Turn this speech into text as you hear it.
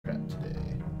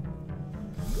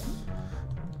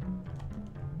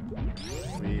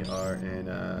We are in,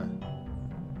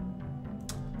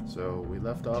 so we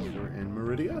left off, we're in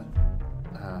Meridia.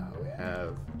 We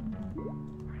have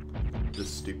this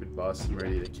stupid boss I'm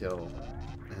ready to kill,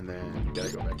 and then we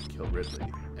gotta go back and kill Ridley,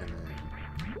 and then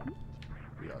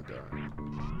we are done.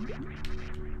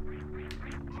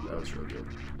 That was real good.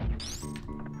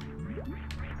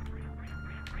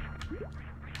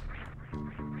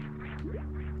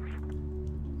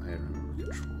 I remember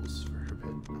controls for her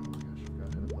bit. Oh my gosh, I forgot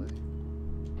how to play.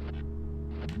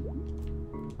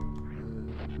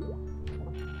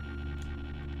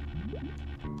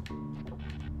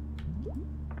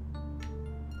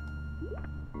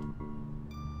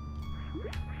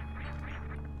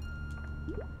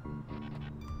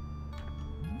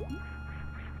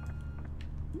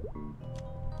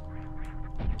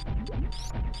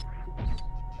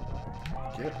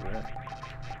 Get wrecked.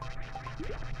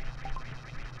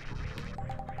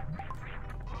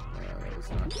 That was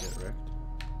not get wrecked.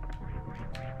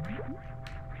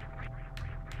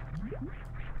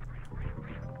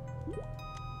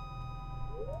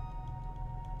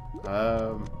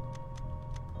 Yeah,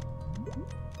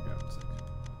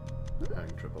 I'm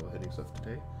having trouble hitting stuff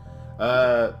today.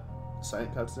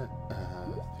 Silent consonant.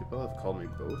 People have called me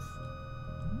both.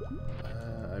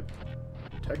 I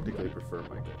technically prefer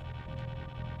Michael.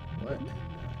 What in the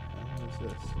hell is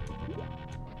this?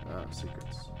 Ah,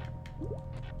 secrets.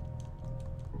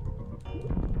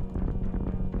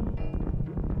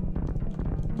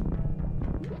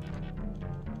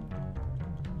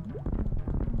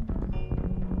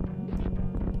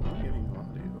 I'm getting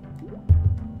audio.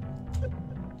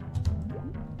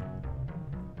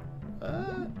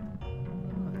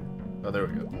 Oh, there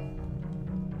we go.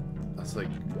 That's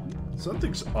like,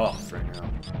 something's off right now.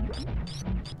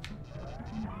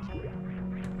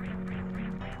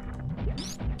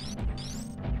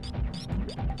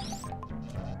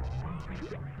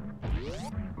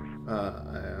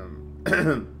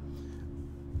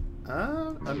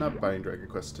 I'm not buying Dragon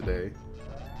Quest today.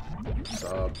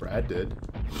 Saw Brad did.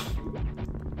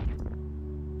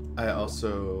 I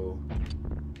also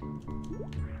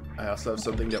have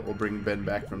something that will bring Ben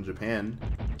back from Japan.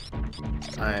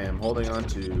 I am holding on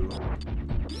to,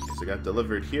 because it got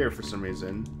delivered here for some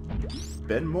reason,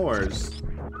 Ben Moore's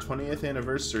 20th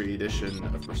anniversary edition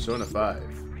of Persona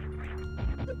 5.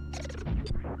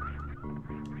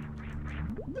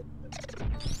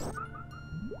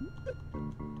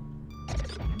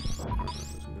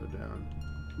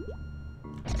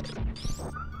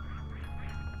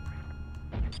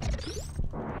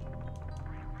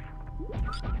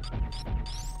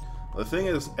 The thing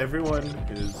is, everyone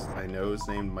who's I know is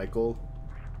named Michael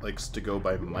likes to go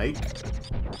by Mike.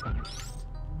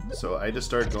 So I just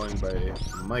started going by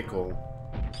Michael,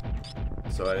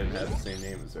 so I didn't have the same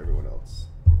name as everyone else.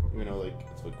 You know, like,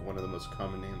 it's like one of the most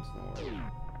common names in the world.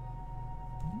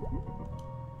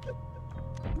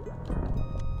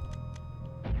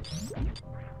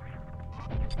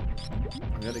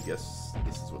 I'm gonna guess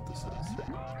this is what this is.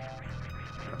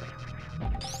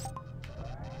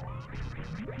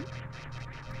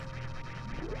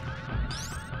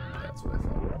 That's what I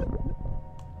thought.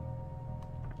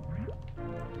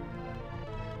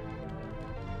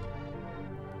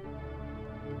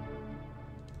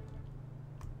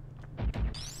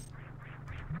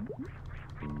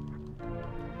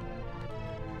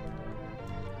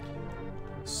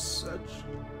 Such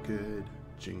good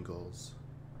jingles.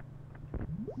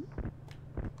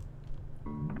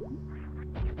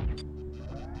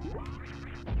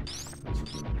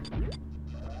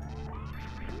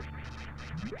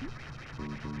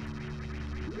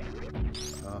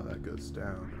 Oh, that goes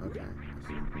down. Okay.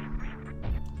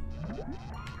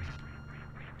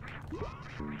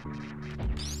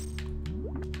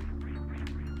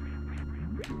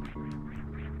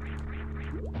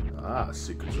 Ah,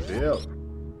 secrets revealed.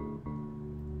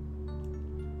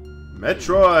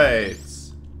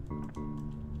 Metroids!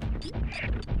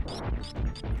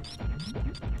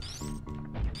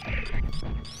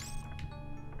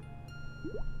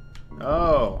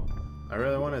 Oh, I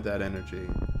really wanted that energy.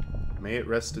 May it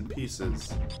rest in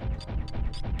pieces.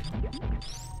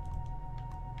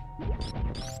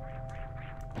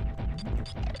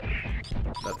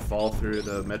 That fall through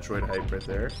the Metroid hype right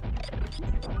there.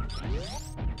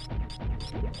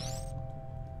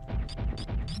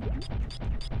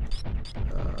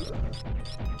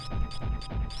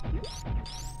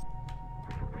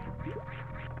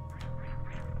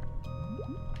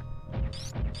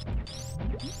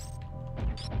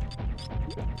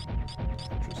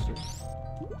 Interesting.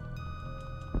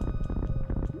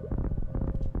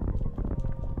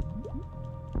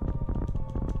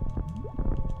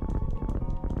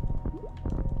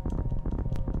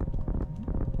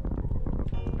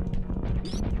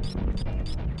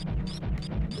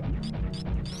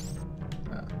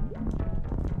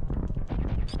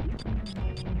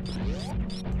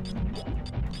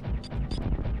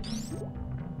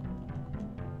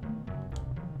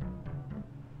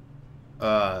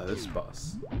 This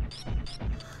boss.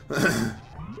 That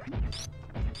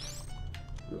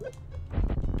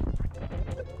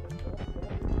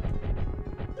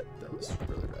was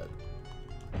really bad.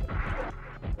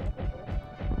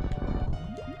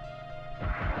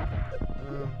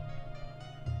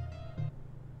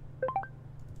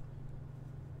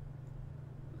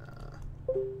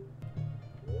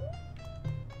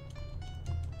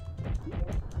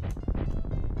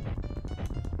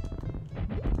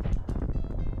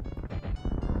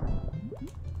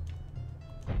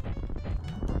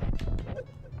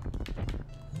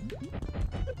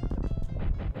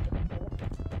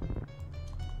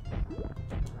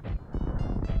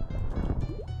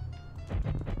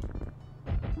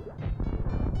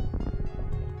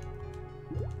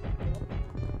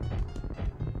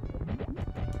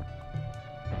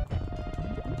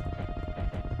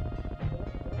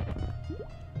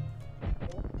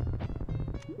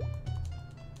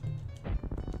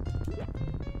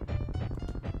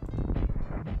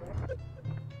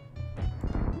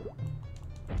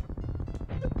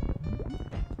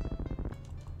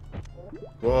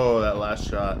 Whoa, that last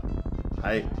shot.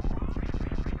 Height.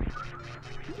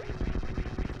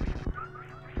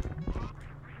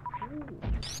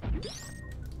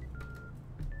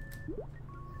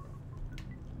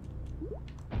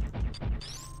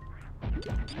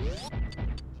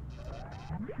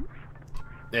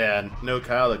 Yeah, no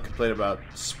Kyle that complained about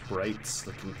sprites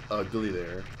looking ugly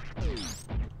there.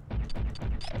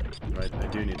 Right, I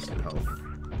do need some health.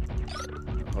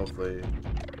 Hopefully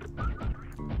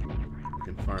we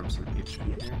can farm some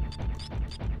HP here.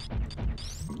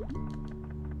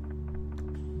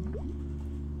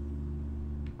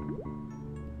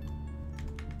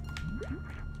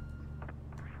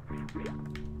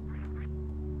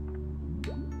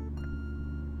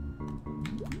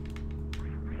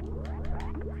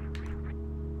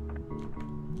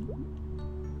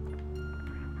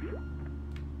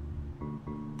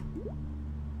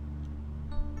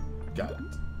 Got it.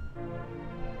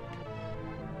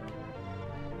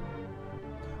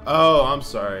 Oh, I'm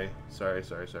sorry. Sorry.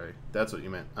 That's what you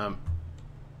meant.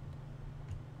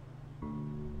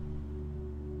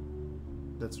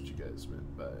 That's what you guys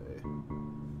meant by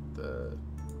the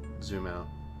zoom out.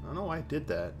 I don't know why I did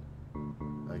that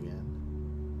again.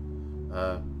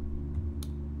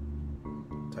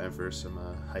 Time for some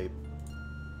hype.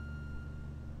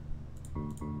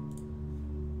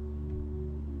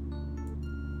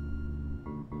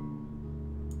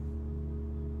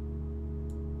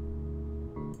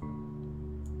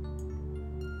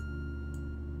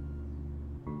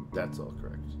 That's all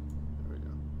correct. There we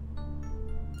go.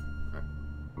 Alright.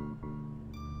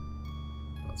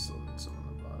 I'll still need some on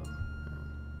the bottom.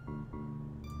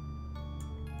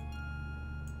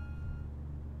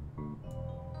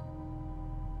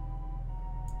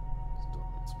 Still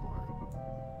need some more.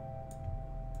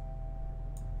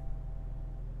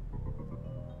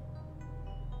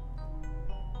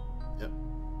 Yep.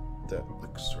 That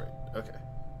looks right. Okay.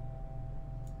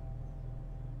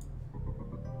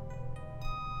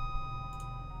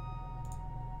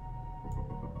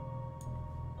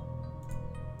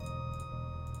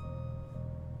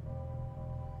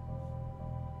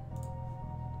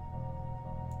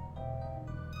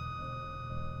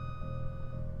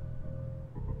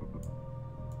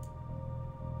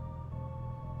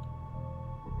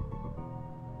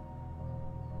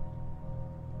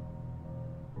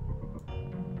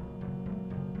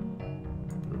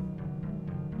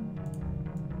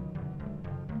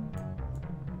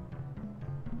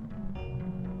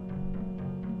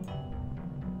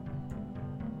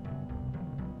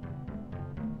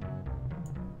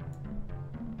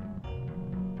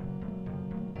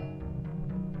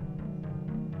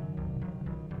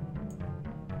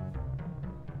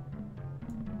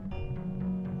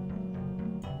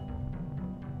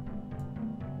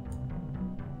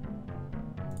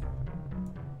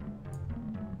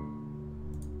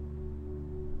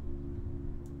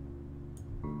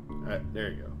 Alright, there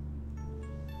you go.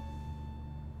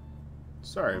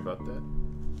 Sorry about that.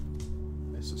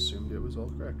 I just assumed it was all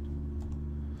correct.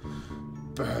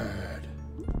 Bird.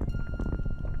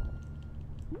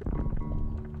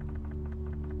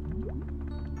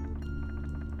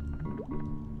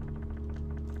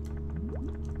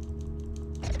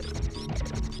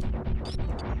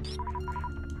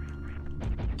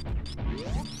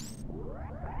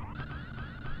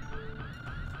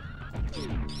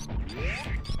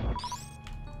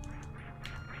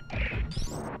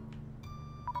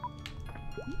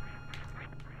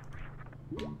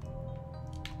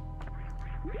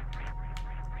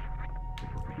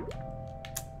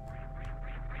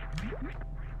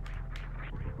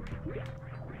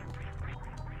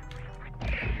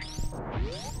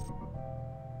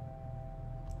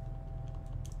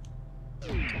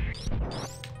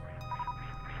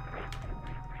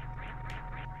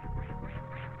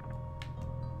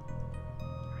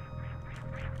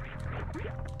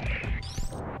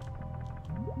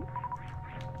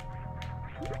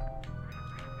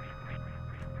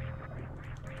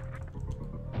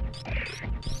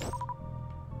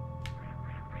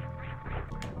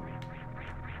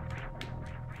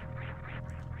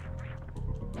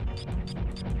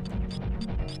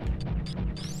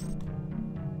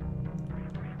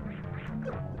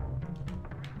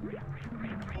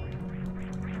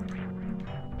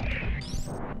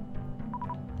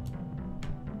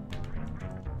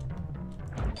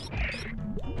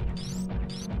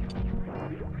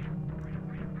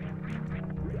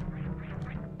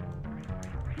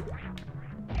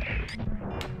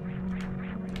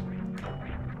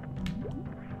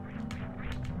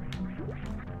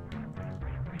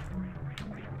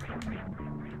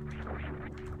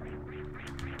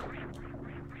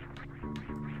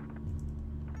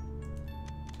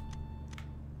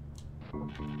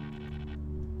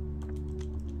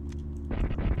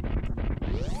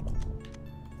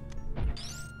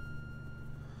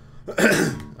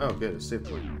 Oh, good, a save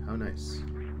point. How nice.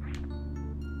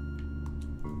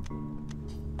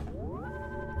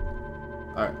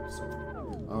 Alright,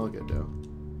 so I'll get down.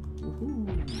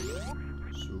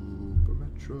 Super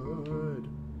Metroid.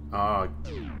 Ah,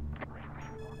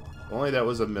 only that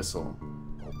was a missile.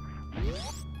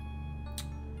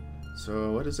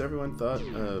 So, what has everyone thought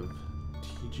of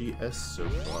TGS so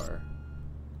far?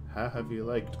 How have you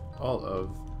liked all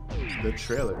of the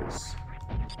trailers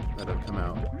that have come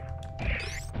out?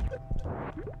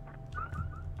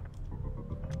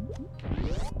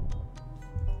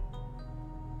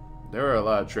 There were a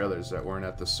lot of trailers that weren't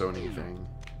at the Sony thing.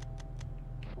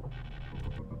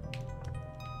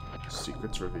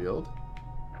 Secrets revealed?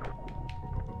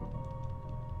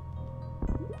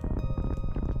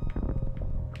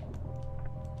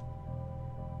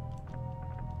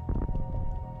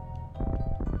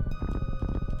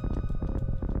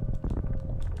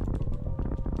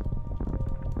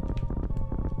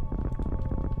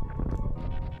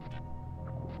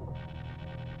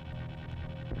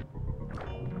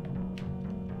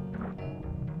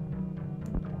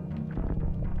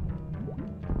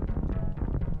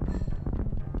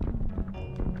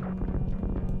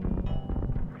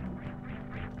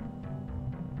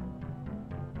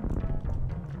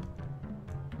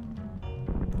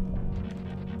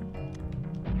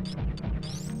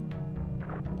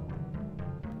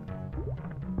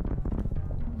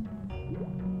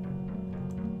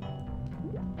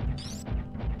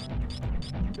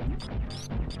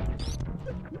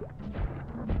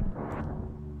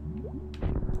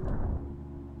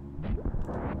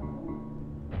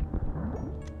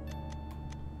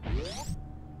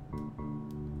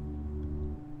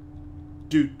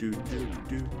 Do do do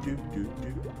do do do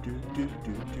do do do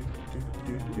do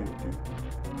do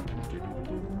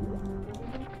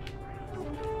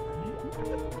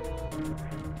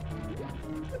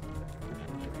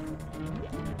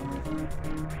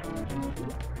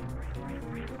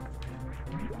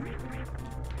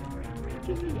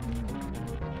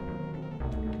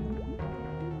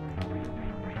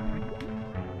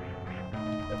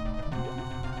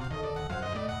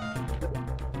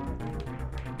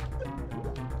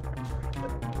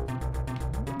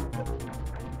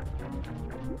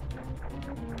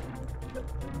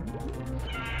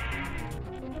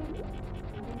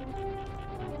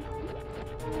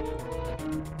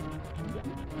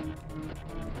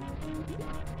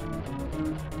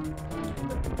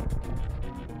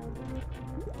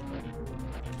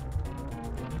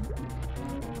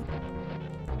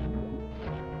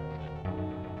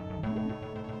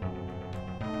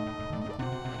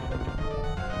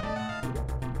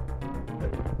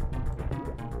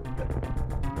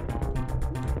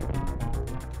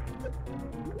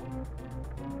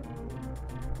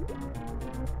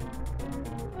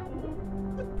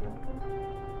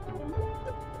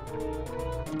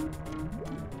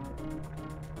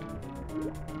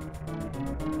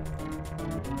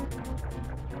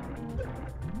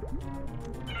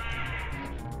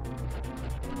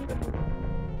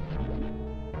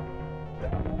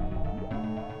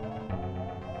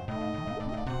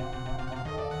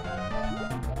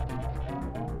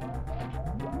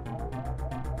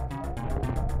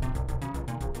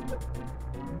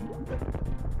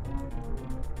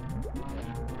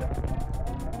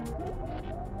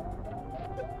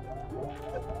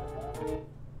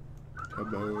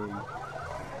Kaboom.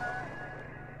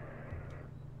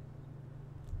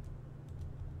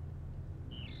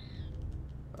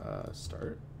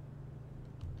 Start.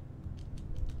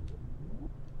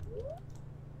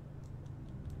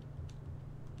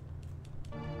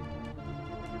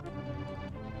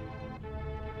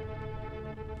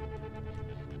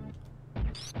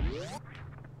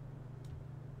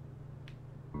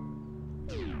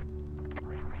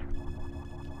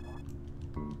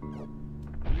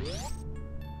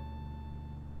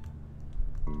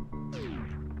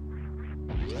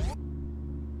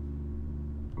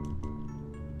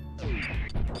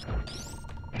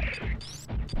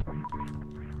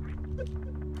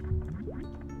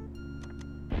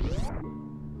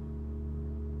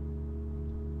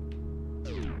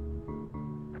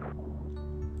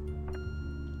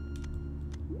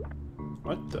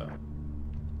 What the?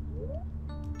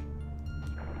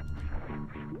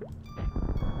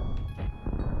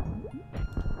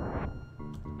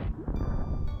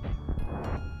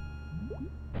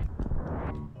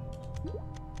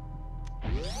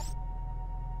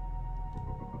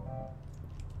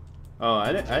 Oh,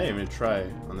 I didn't even try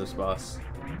on this boss.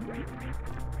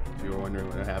 If you were wondering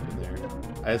what happened there.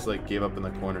 I just like gave up in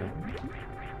the corner.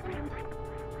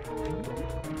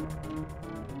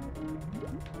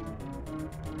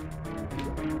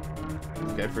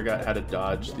 I forgot how to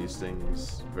dodge these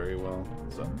things very well.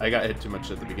 So I got hit too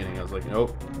much at the beginning. I was like,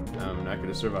 nope, I'm not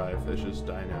gonna survive. Let's just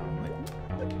die now.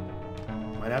 Like,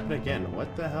 might happen again.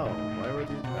 What the hell? Why were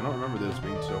these? I don't remember those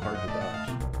being so hard to dodge.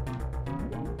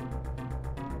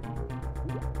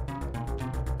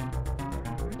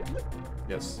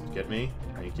 Yes, get me.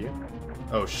 Thank you.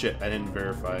 Oh shit! I didn't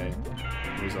verify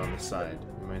who's on the side.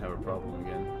 We might have a problem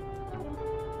again.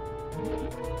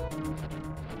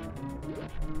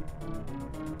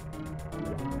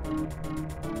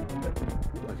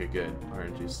 Okay, good.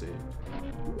 RNG saved.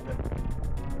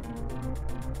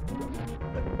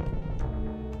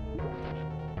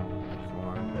 Come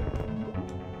on.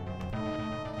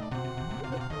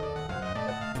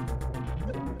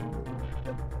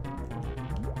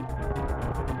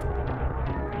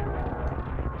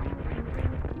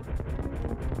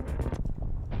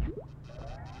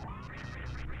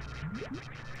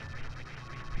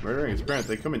 Murdering his parents,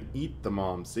 they come and eat the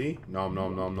mom, see? Nom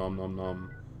nom nom nom nom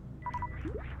nom.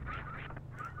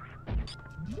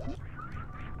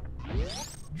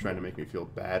 Trying to make me feel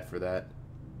bad for that.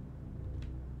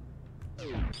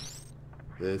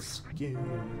 This game,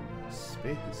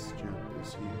 Space Jump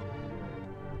is here.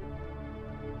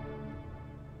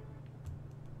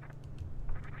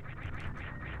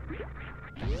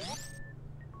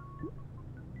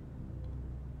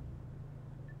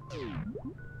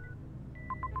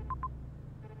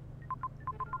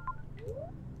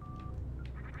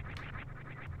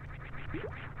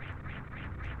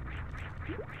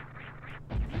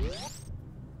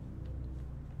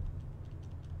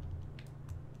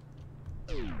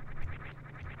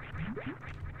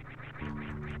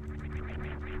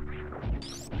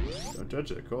 Don't judge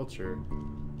their culture.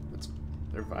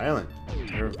 They're violent.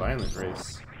 They're a violent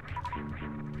race.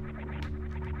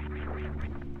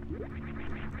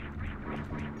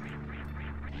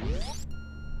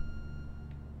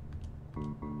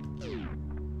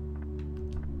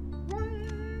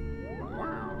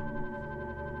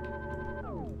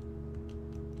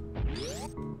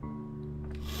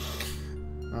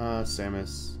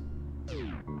 Samus.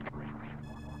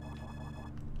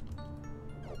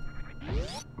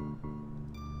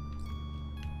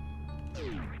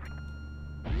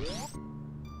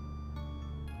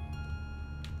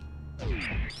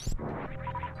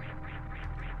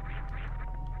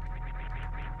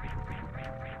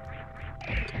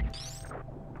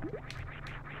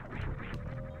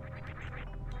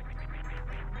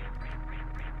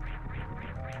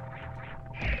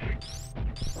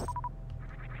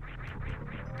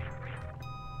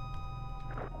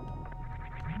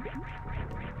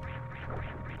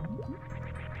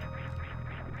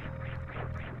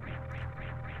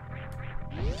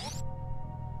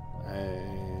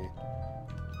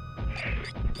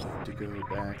 To go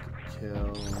back and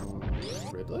kill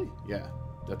Ridley? Yeah,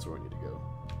 that's where we need to go.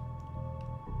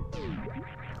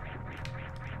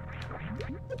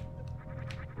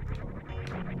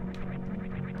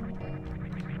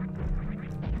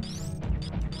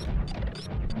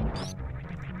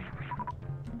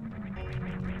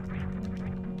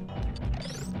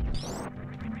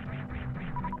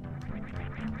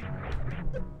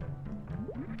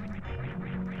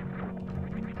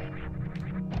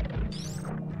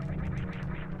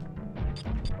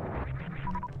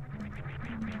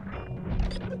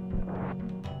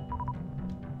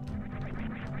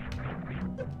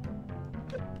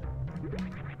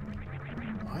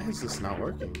 is this not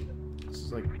working? This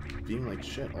is like being like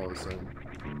shit all of a sudden.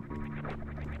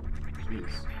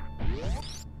 Jeez.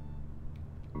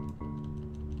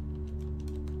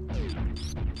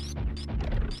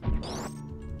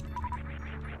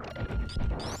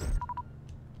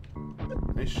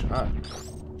 Nice shot.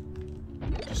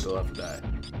 You still have to die.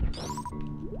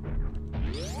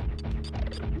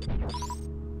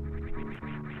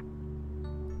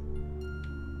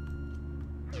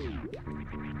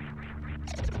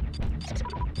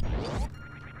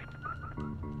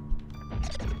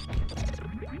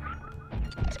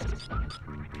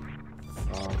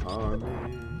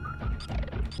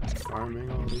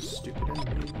 Farming all these stupid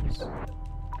enemies.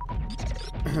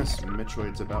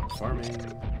 Metroid's about farming.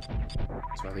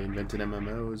 That's why they invented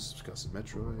MMOs, because of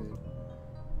Metroid.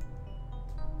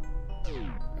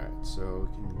 Alright, so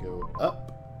we can go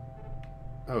up.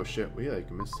 Oh shit, we like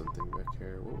missed something back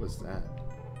here. What was that?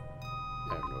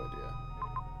 I have no idea.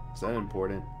 Is that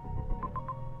important?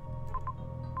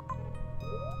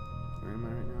 Where am I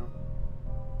right now?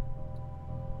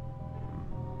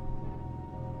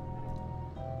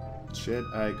 Should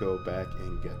I go back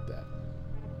and get that?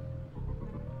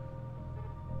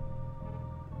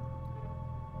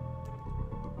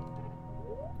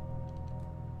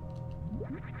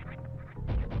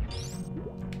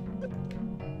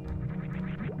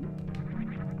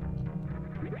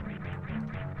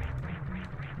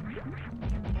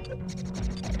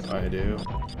 I do.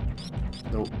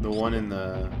 The one in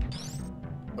the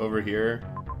over here,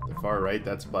 the far right,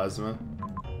 that's plasma.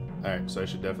 Alright, so I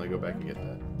should definitely go back and get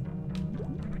that.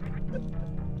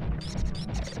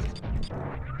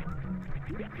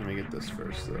 Let me get this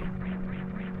first though.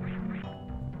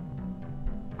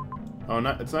 Oh,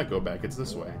 it's not go back, it's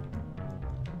this way.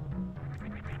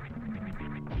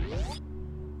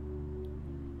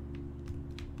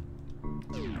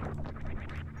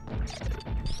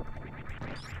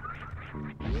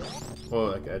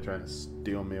 Oh, that guy trying to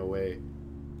steal me away.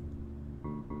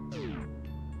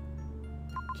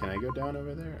 Can I go down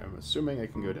over there? I'm assuming I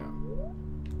can go down.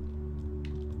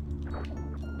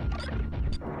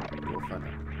 We'll find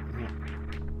out.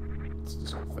 Let's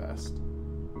just go fast.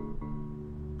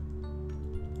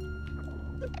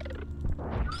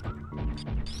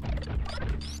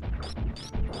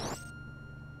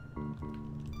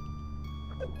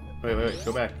 Wait,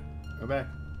 go back. Go back.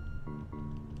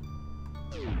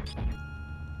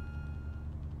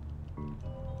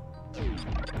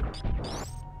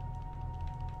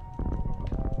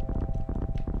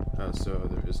 Oh, so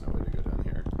there is no way to go down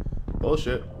here.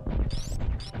 Bullshit.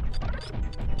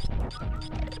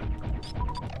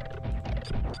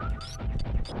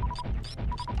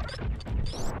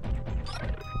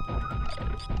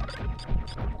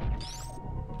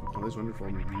 All these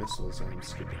wonderful missiles I'm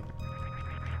skipping.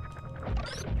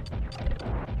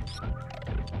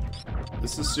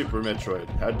 This is Super Metroid.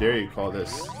 How dare you call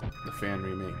this the fan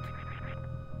remake?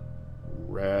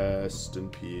 Rest in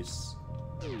peace.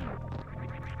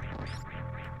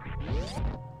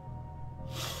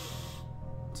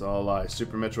 It's all a lie.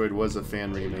 Super Metroid was a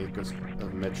fan remake of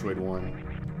Metroid 1.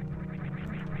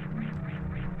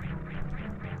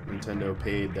 Nintendo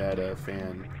paid that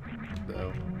fan,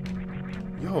 though.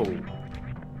 Yo!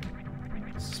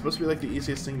 This is supposed to be like the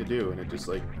easiest thing to do, and it just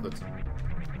like, looks...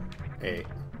 Hey.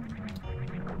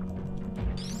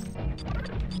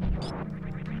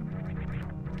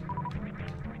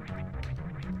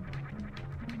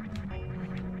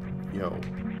 Yo.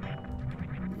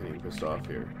 I'm getting pissed off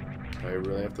here. Do I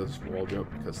really have to wall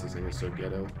jump because this thing is so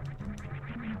ghetto?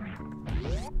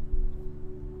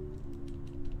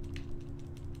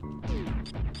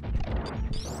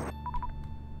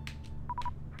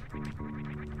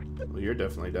 Well, you're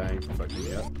definitely dying for fucking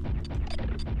me up.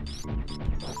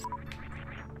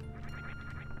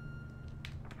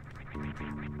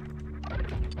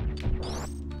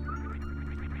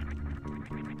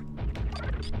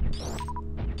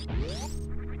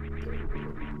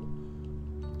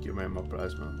 Give me more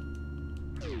plasma.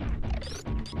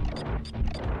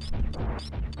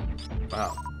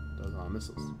 Wow, that was a lot of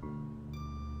missiles.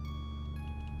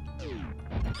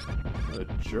 What a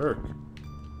jerk.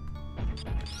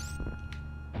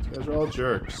 These guys are all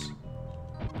jerks.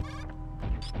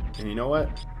 And you know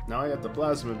what? Now I got the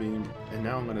plasma beam, and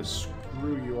now I'm gonna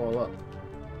screw you all up.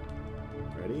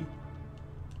 Ready?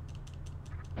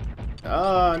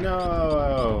 Oh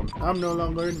no! I'm no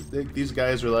longer. These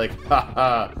guys are like,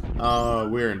 haha! Oh,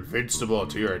 we're invincible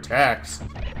to your attacks.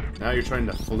 Now you're trying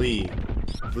to flee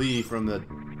from the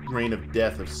reign of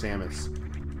death of Samus.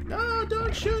 No,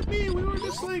 don't shoot me! We were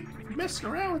just like messing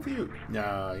around with you.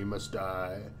 No, you must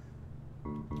die.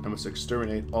 I must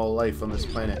exterminate all life on this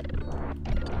planet.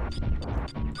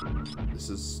 This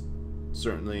is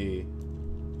certainly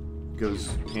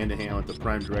goes hand in hand with the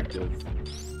Prime Directive.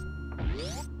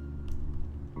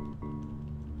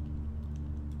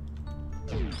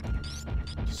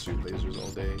 Just shoot lasers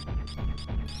all day.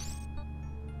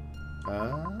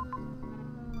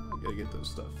 Gotta get those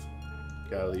stuff.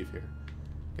 Gotta leave here.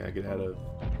 Gotta get out of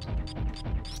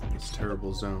this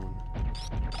terrible zone.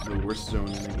 The worst zone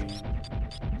in the game.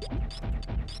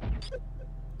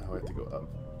 Oh, I have to go up.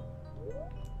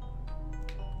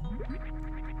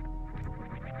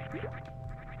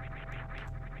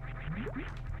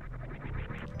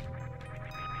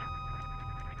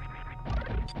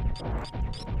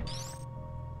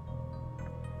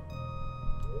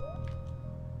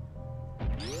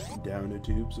 Down the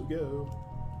tubes we go.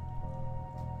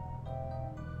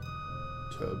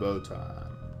 Turbo time.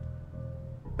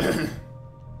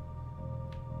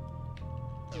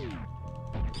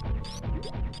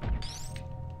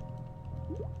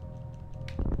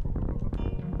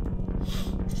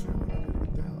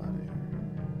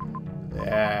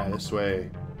 Yeah, this way.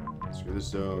 Screw the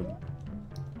zone.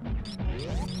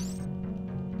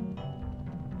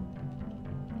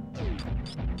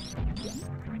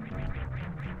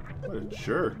 What a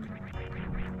jerk.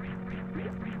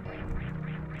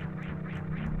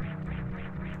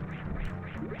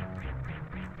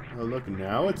 Oh, look,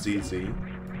 now it's easy.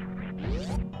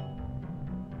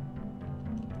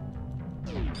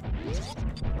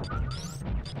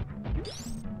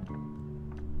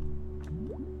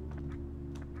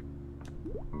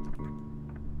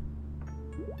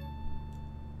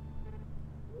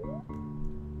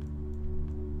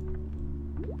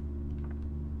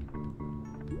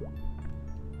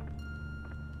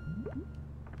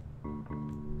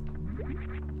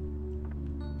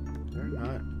 They're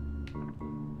not.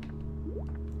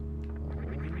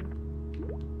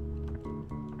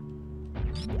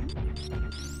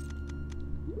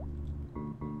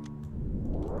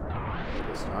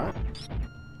 It's not.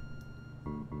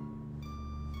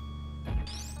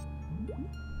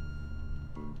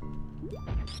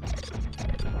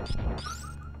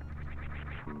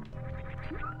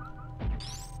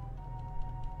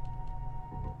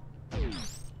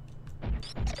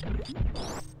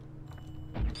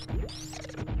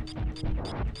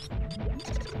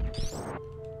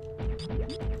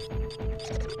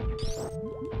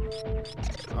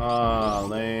 Ah,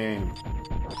 lame.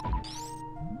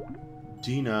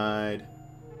 Denied.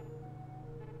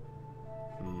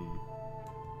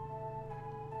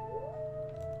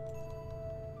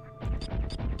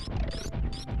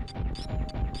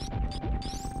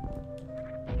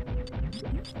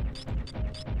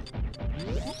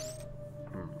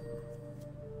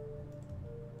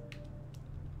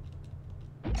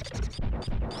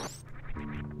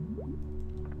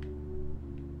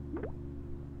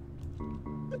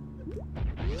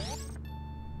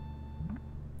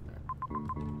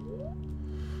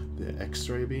 The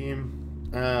X-ray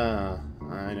beam? I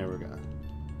never got.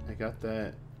 I got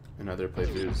that in other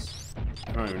playthroughs.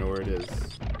 I don't even know where it is.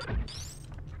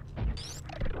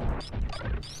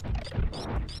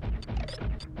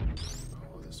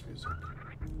 Oh, this music.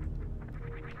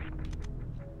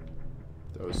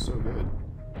 That was so good.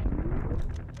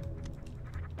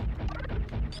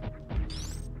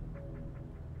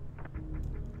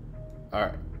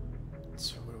 Alright.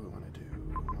 So what do we want to do?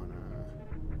 We want to...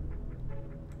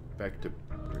 Back to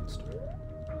Brimstone.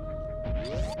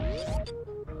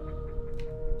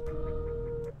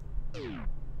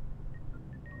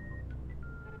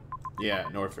 Yeah,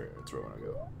 Norfair. That's where I want to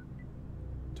go.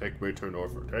 Take me to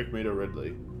Norfair. Take me to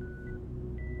Ridley.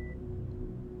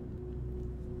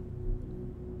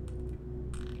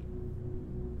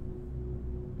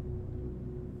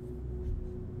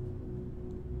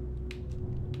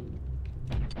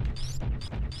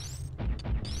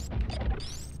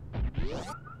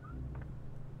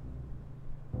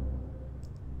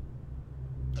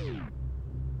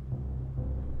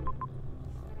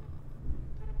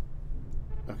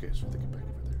 Okay, so they get back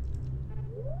over there.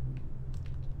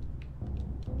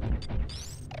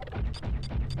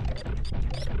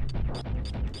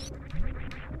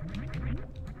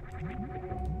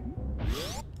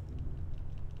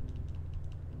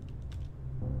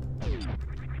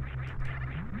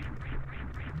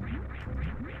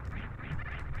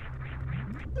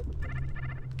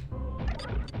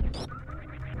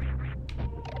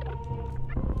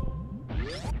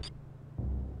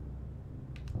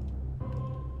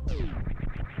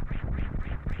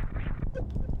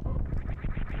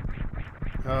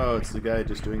 Oh, it's the guy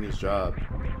just doing his job.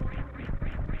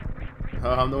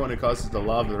 Oh, I'm the one who causes the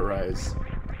lava to rise.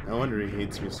 No wonder he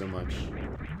hates me so much.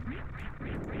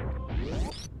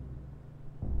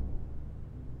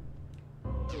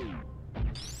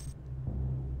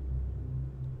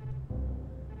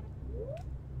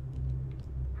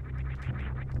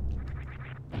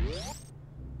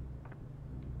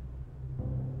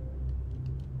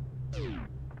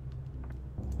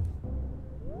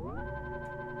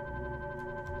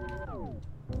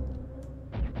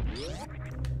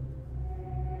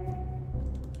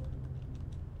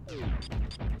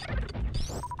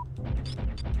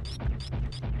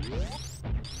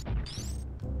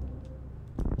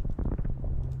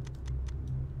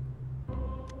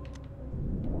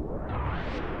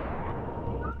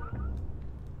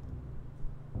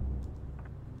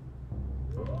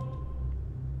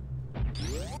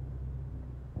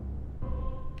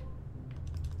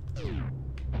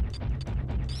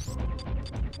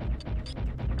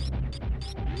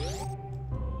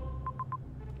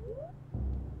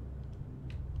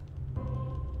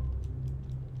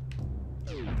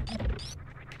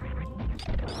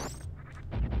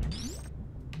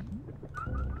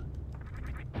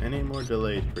 Any more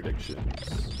delayed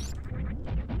predictions?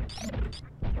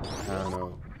 I don't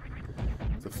know.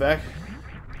 The fact,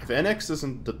 if NX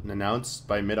isn't announced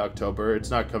by mid-October, it's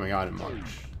not coming out in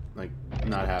March. Like,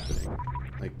 not happening.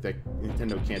 Like, that,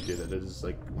 Nintendo can't do that. It is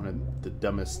like one of the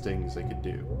dumbest things they could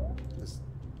do.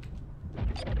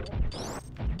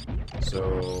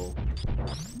 So,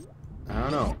 I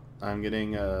don't know. I'm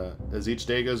getting, as each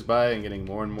day goes by, I'm getting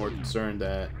more and more concerned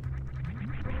that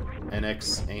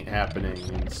NX ain't happening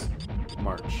in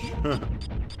March.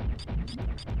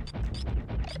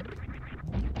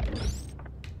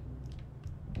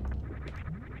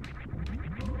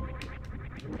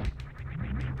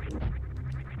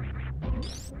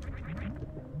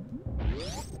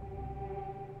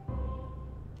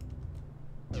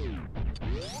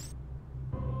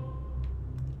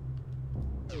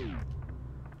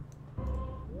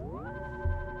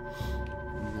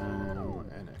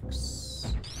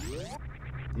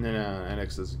 No,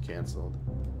 NX isn't canceled.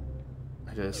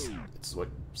 It's what,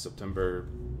 September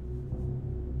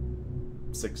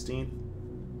 16th?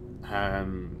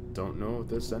 Don't know if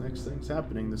this NX thing's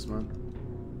happening this month.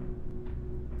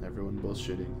 Everyone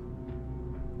bullshitting.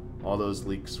 All those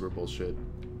leaks were bullshit.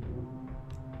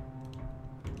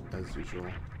 As usual.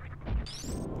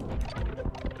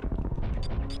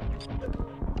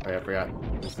 Oh yeah, I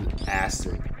forgot. This is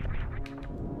acid.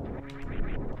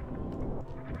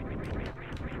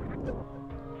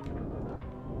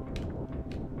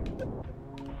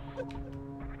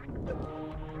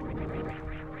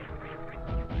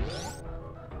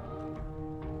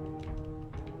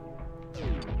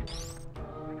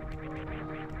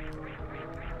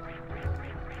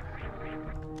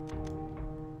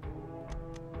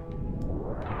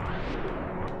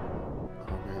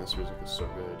 This music is so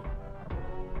good.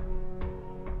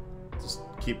 Just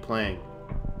keep playing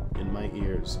in my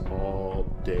ears all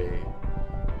day.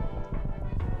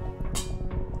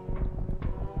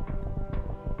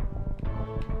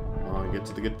 Come on, get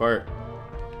to the good part.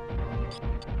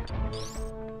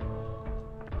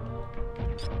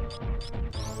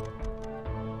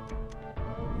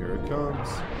 Here it comes.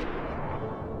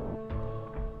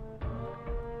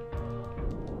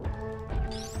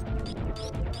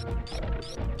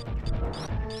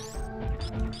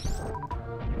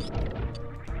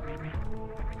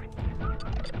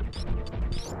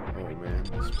 Oh man,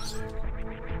 this was sick.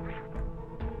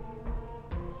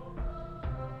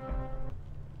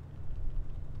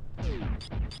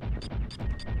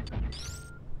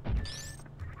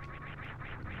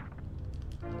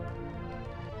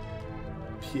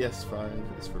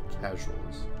 PS5 is for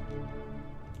casuals.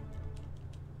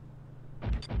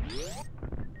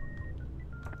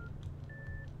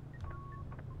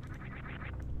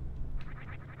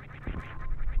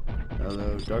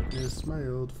 Hello, darkness, my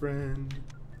old friend.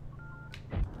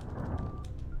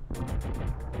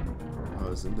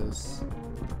 Oh, isn't this?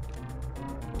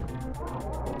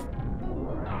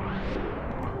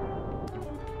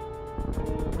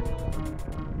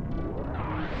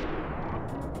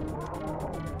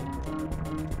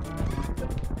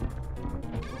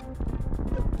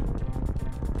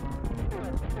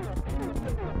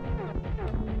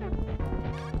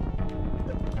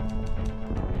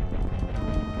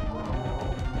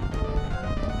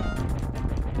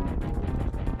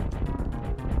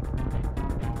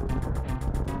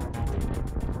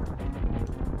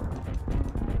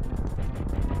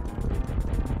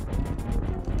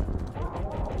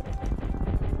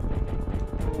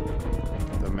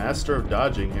 Master of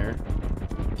dodging here.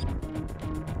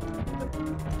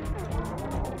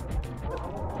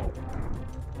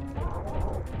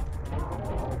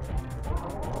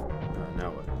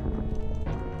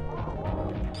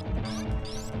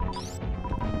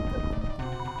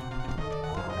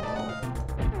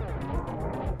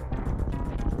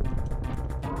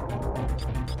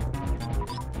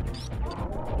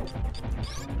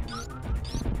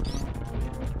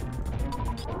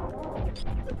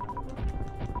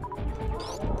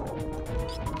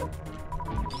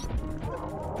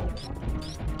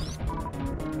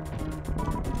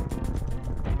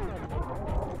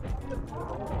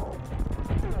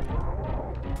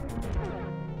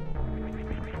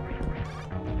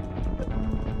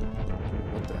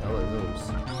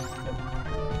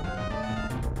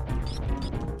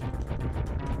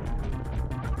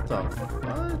 the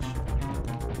fudge?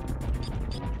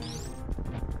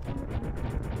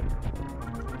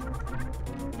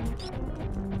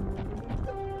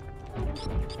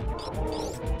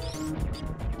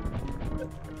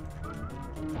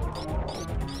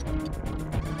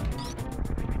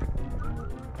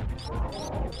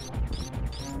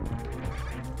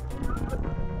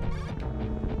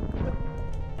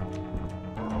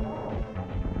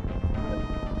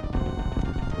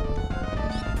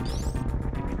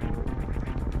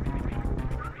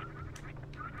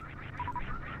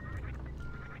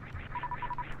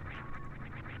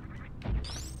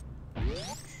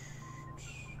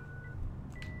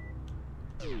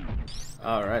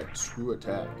 Alright, screw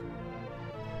attack.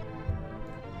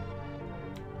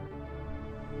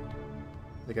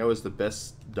 I think I was the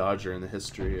best dodger in the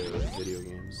history of video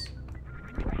games.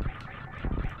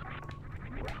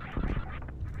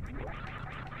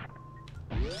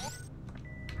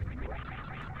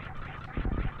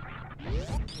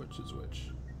 Which is which?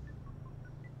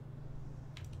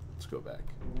 Let's go back.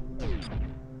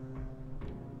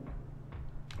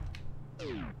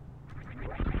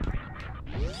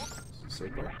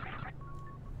 Save part.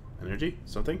 Energy?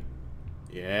 Something?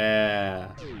 Yeah.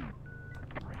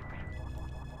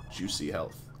 Juicy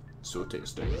health. So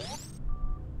tasty.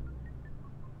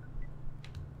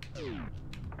 And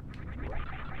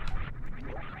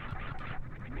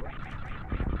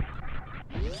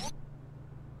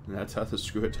that's how the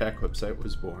Screw Attack website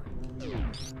was born.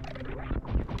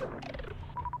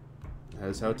 That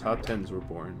is how top 10s were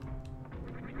born.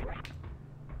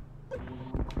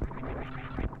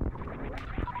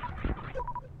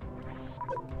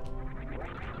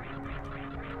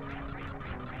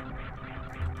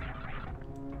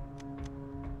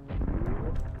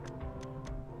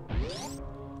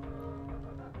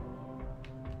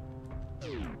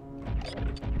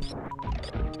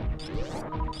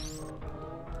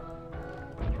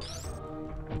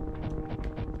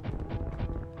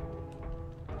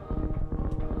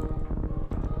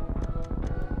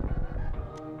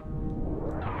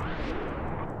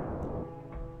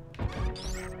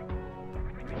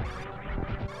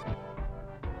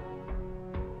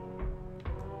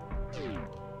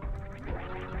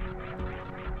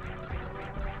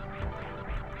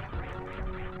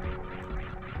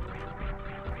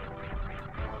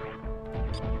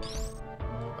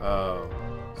 Oh,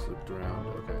 slipped around,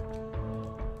 okay.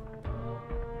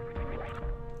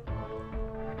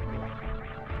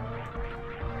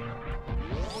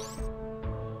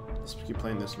 Let's keep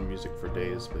playing this music for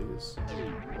days, please.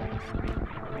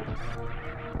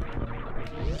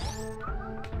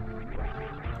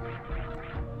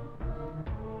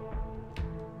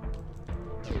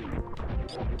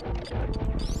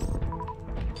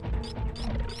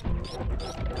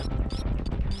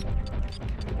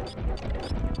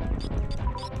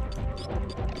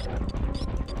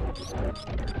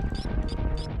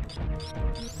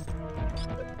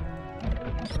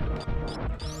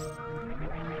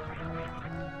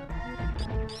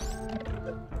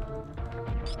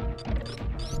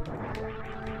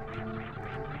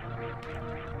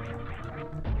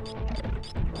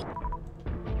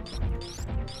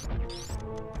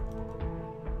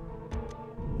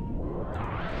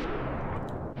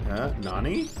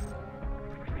 Nani?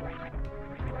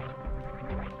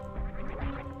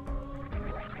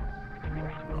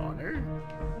 Nani?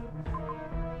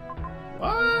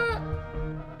 What?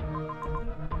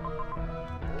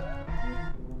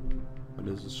 What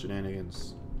is this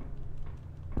shenanigans?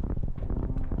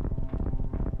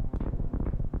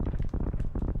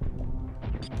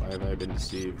 Why have I been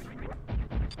deceived?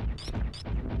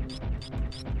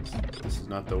 This is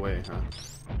not the way, huh?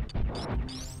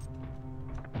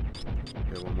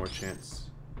 Okay, one more chance.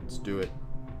 Let's do it.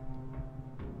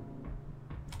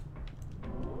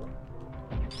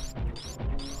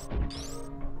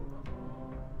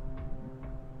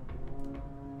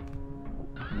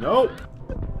 Nope!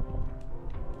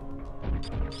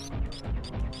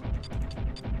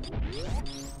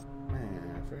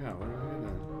 Man, I forgot. What am I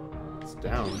doing? It's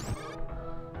down.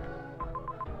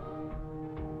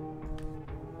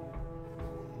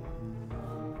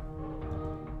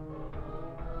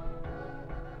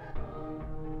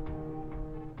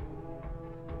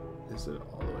 Is it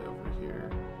all the way over here?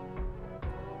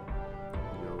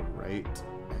 Go right,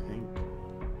 I think.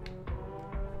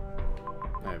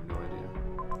 I have no idea.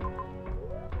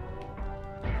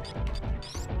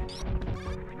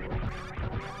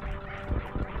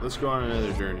 Let's go on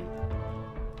another journey.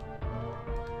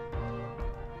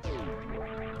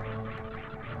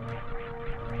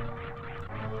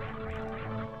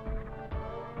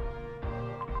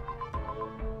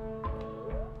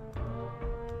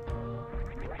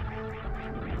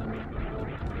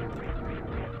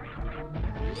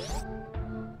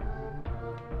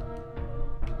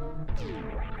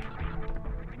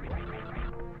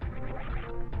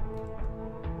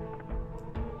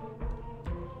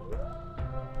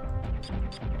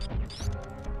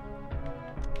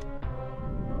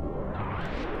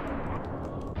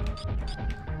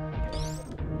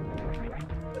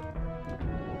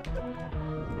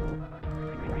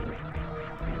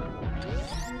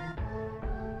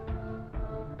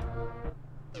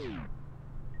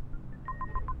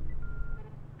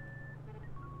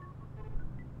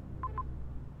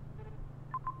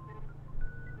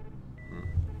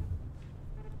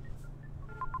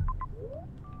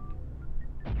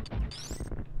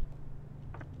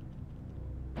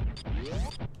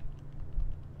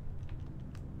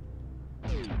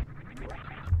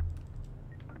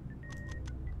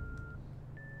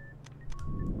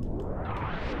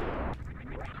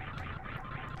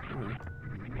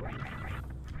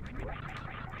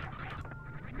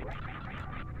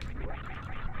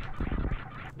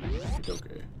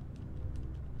 Okay.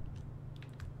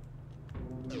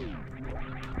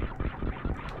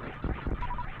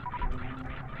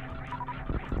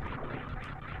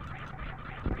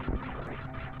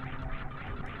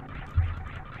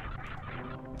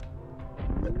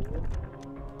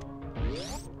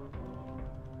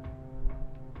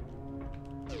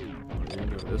 We're gonna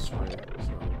go this way,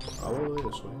 so probably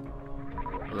this way.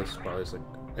 Unless it's probably like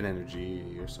an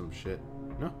energy or some shit.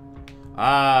 No?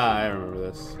 Ah, I remember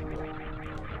this.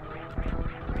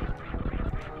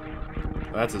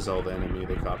 That's a Zelda enemy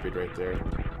they copied right there.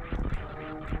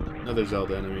 Another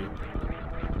Zelda enemy.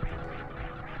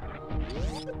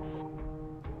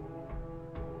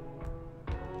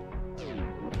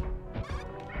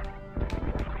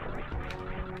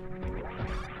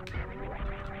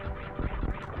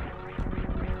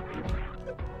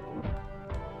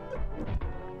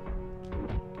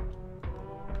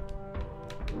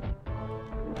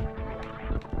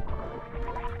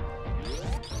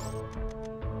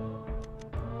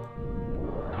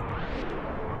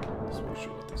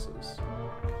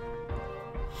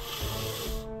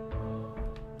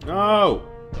 No!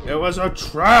 It was a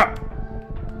trap!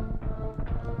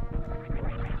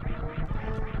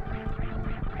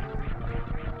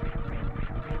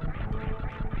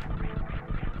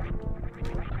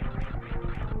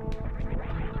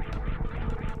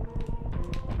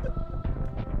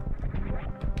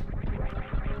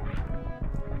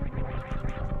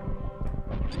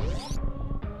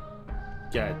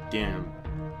 God damn.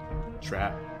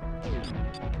 Trap.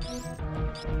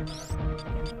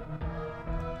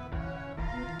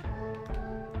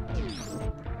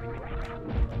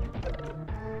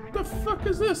 What the fuck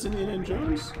is this, Indiana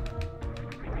Jones?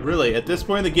 Really, at this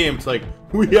point in the game, it's like,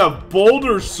 we have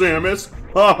boulders, Samus!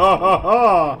 Ha ha ha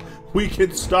ha! We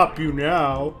can stop you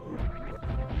now!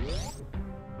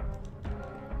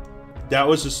 That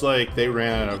was just like, they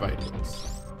ran out of ideas.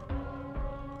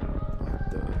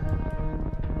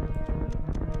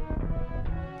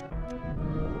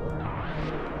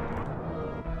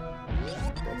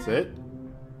 That's it?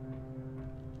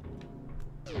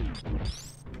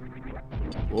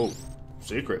 Whoa,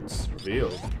 secrets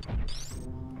revealed.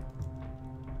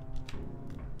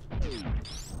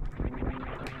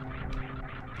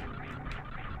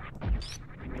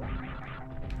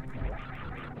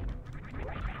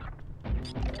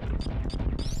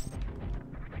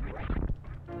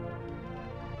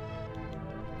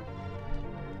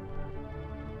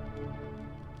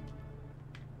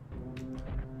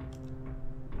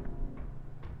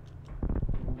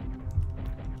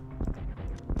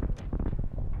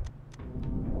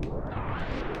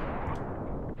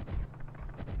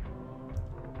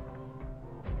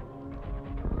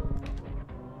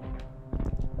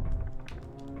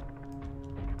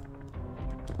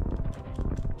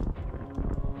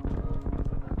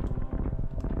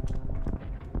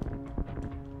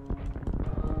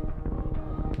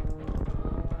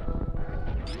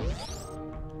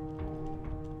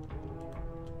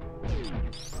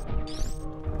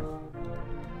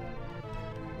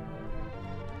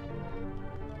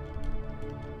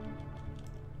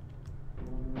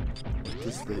 What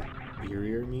does the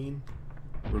ear mean?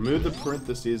 Remove the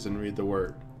parentheses and read the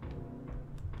word.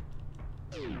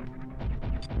 Oh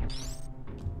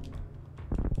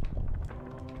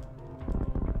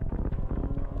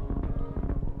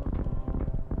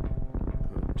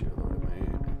dear Lord,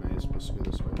 am I supposed to go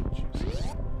this way?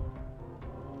 Jesus.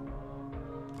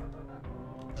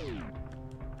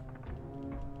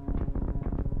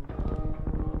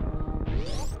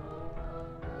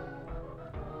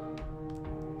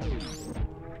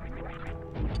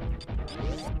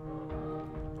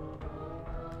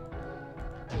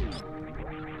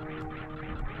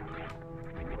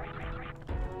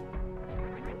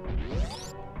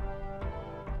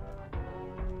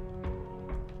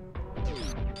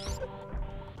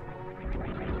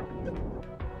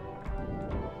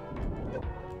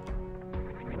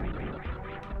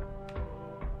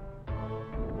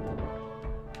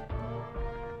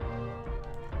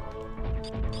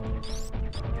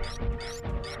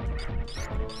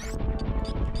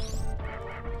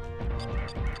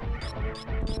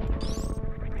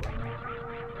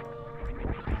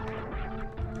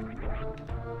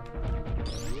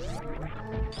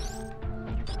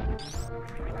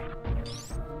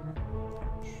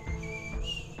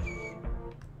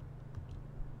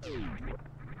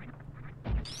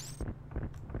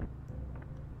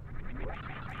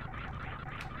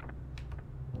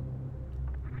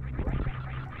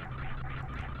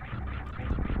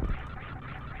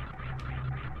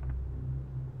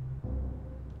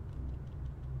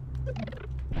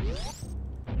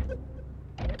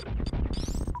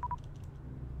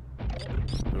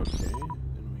 Okay,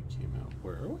 then we came out.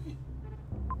 Where are we?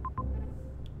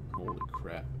 Holy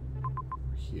crap.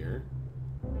 We're here.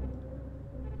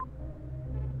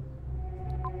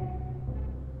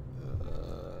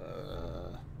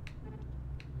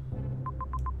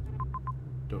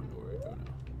 Don't know where I go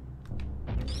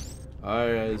now.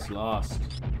 I was lost.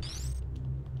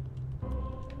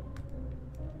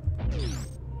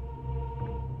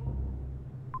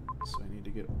 So I need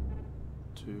to get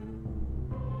to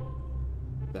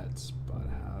that spot.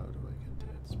 How do I get to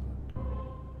that spot?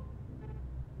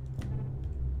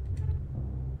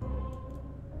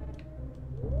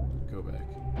 Go back.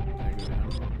 Can I go down?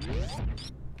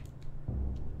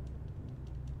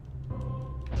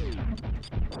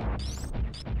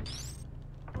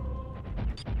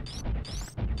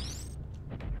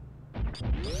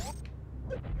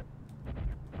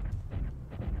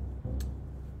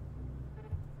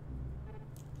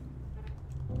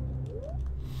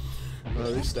 Well,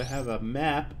 at least I have a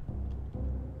map.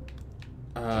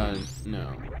 No. I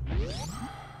have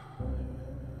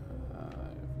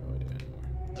no idea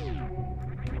anymore.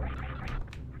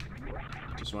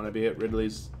 Just want to be at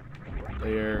Ridley's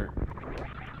lair.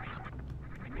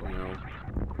 You know,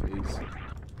 please.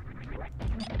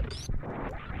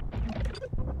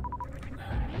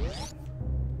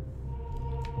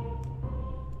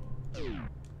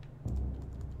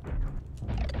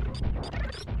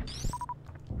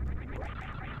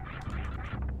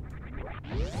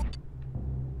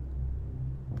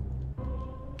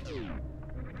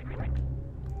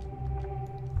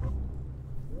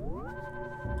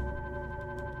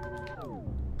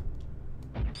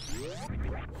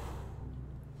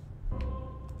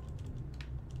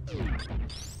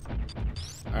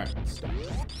 Alright, stop.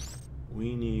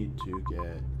 We need to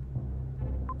get...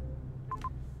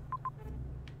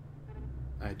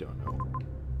 I don't know.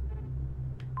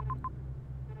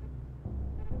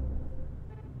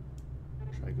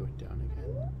 Try going down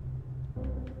again.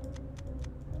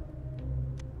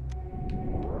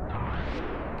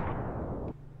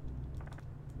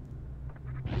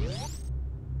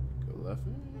 Go left.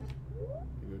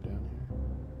 You go down here.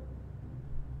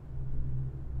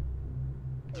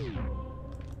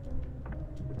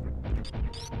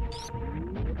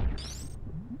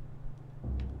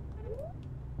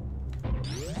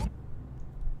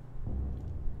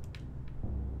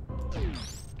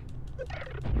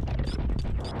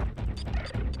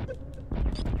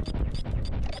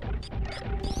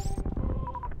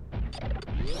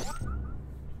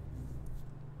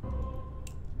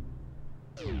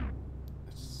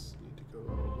 Let's need to go.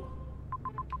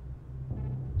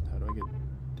 How do I get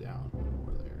down when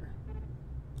we're there?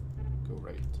 Go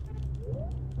right.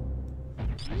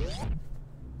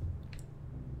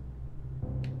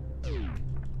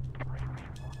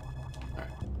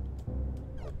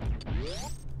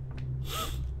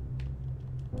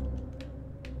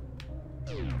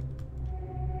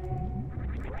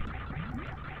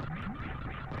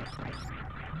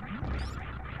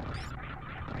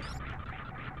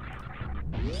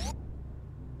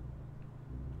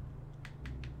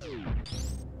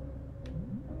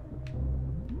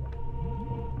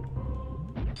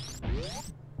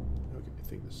 Okay, I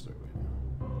think this is the right way now.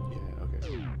 Yeah, okay.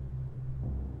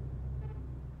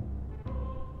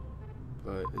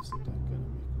 But isn't that gonna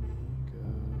make me go?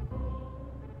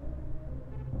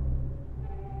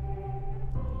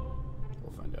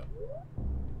 We'll find out.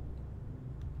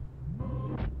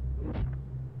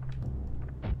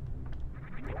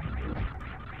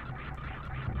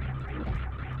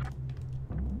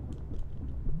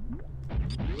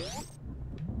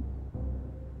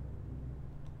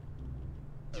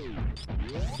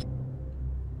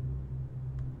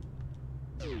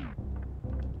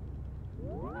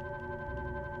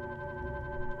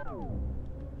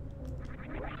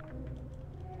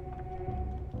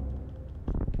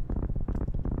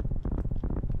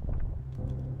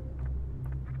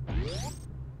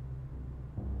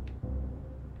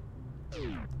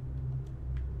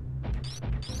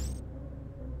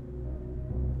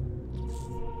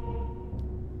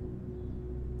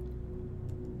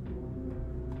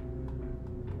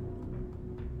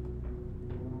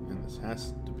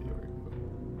 has to be where we go.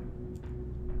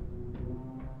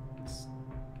 Let's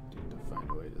need to find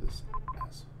a way to this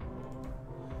asshole.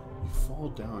 You fall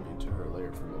down into her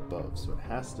lair from above, so it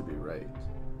has to be right.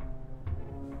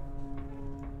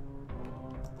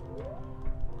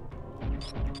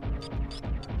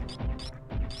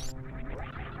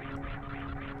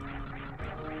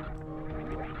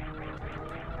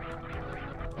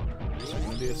 Is there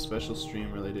going to be a special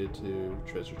stream related to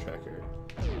Treasure Tracker?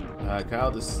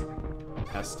 Kyle, this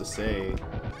has to say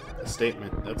a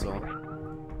statement, that's all.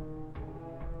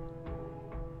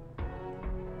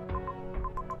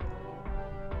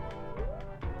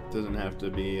 Doesn't have to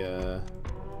be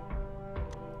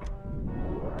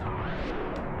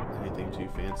anything too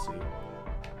fancy.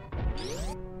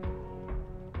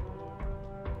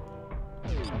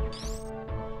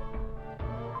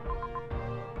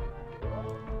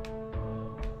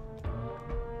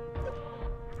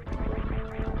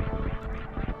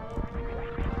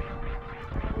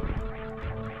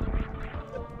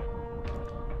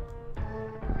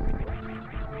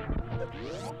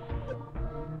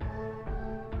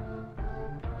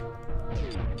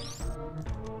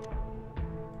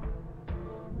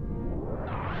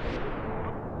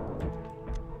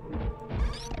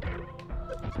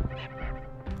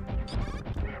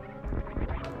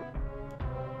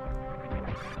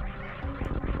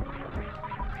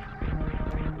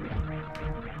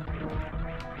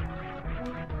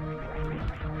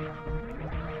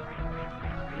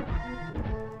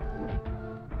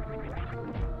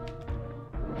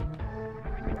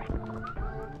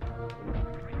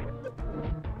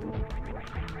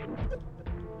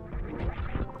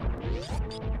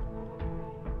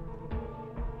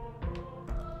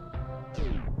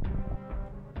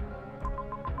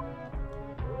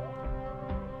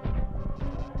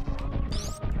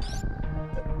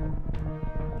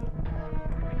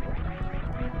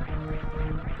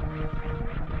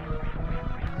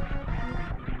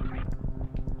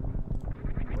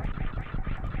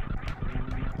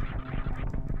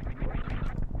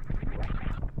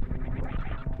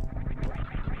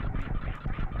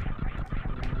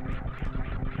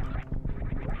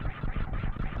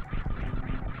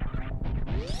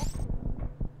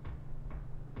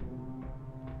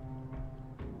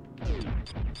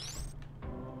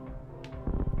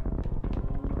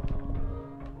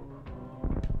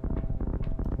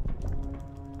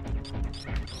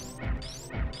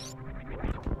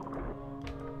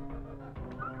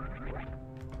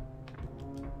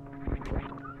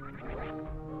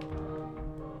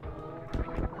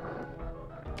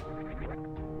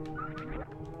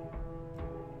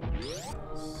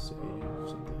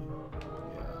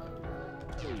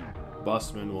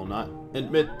 Bossman will not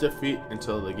admit defeat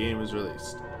until the game is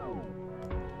released.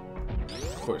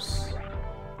 Of course.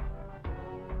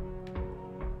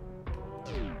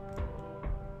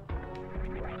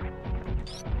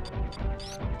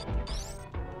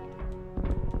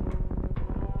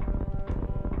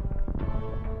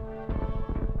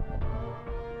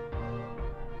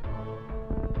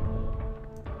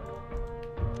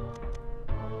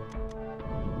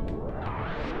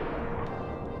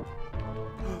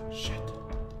 Shit.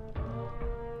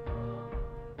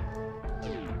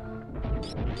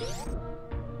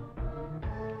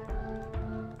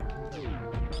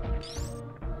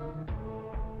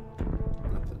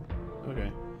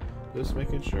 Okay, just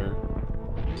making sure.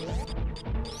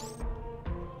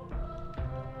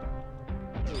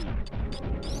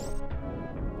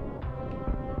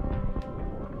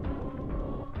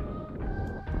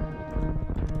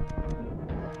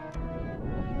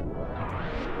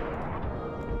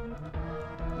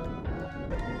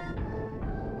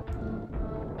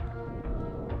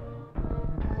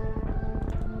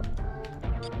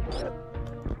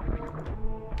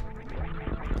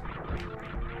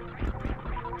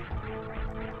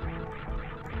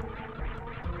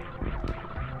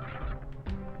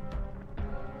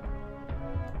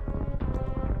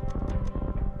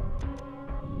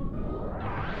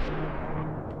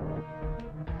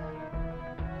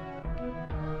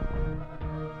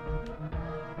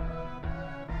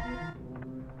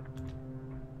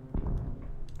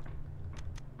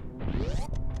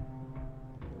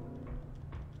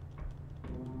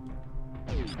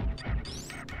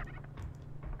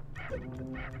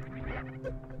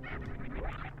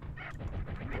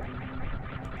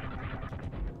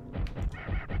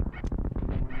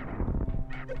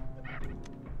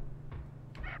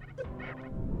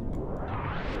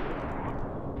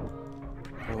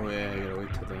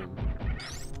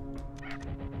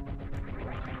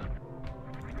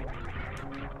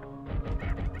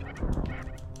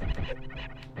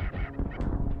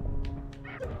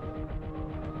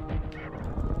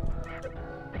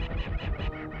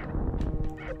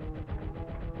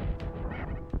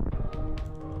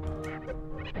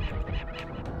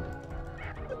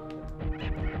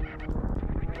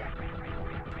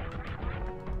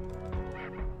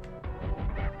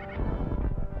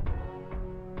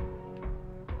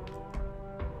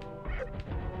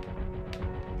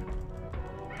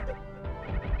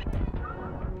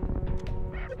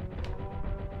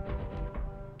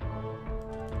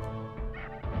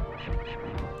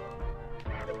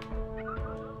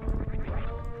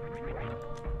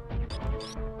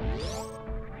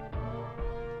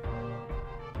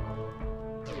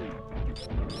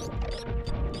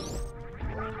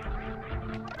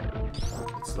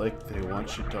 Looks like they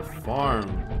want you to farm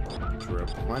to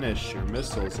replenish your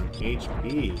missiles and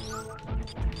HP.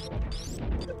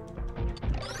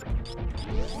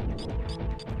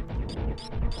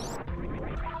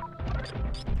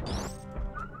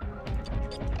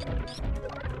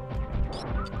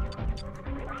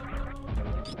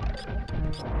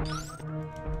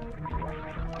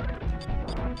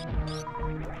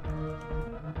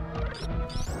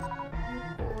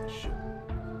 Holy shit.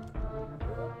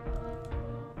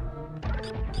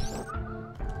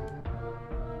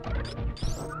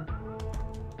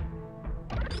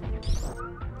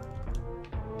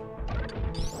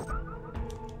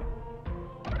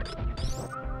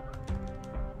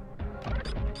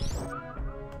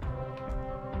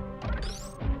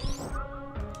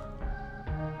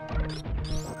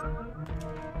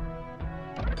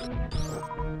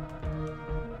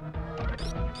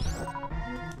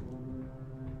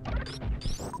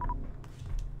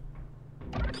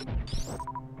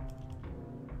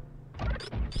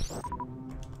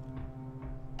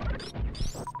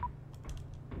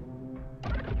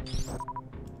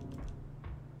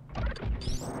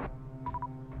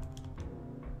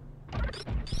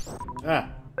 Ah!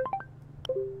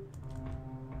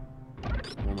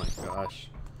 Oh my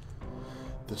gosh.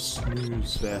 The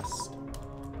snooze fest.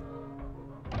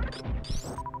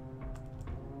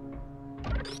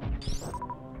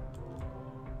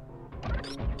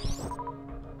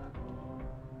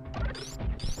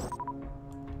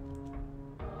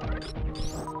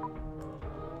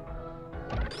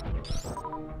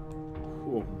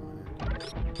 Oh my.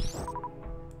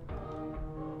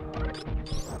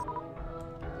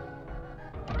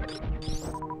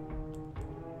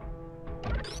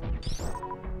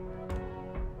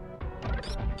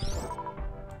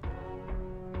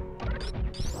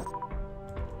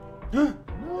 No!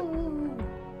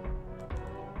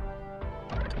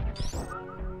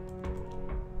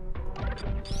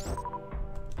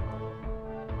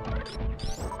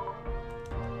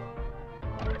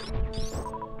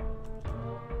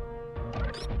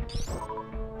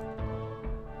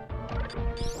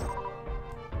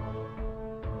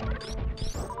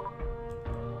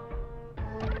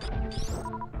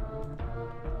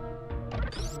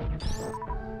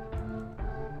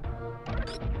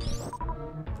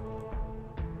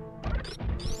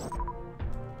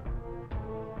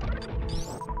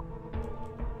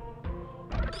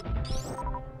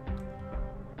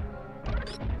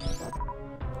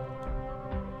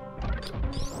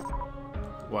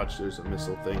 Watch, there's a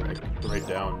missile thing like right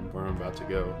down where I'm about to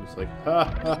go. It's like, ha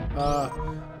ha ha!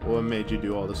 What made you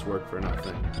do all this work for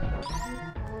nothing?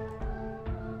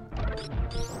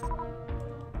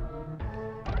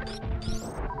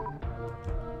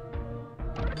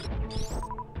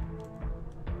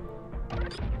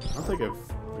 I don't think I've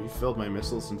refilled my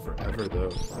missiles in forever though.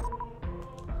 Is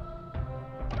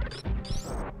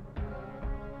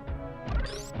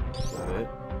that it?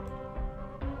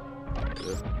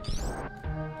 Yeah.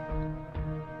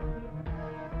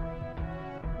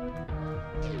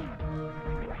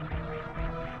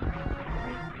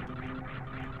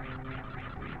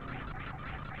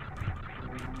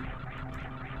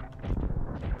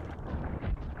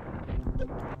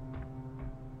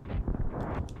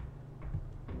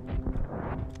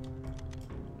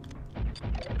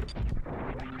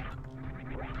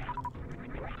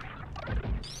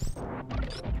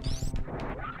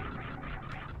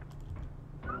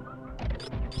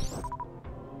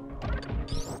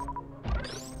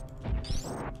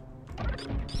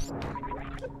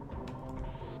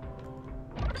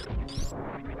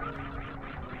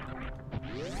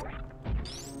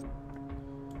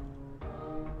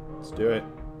 Let's do it.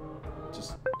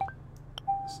 Just,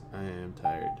 I am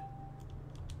tired.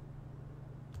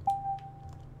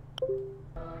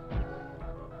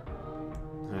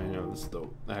 I know this is the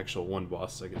actual one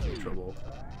boss that gets in trouble.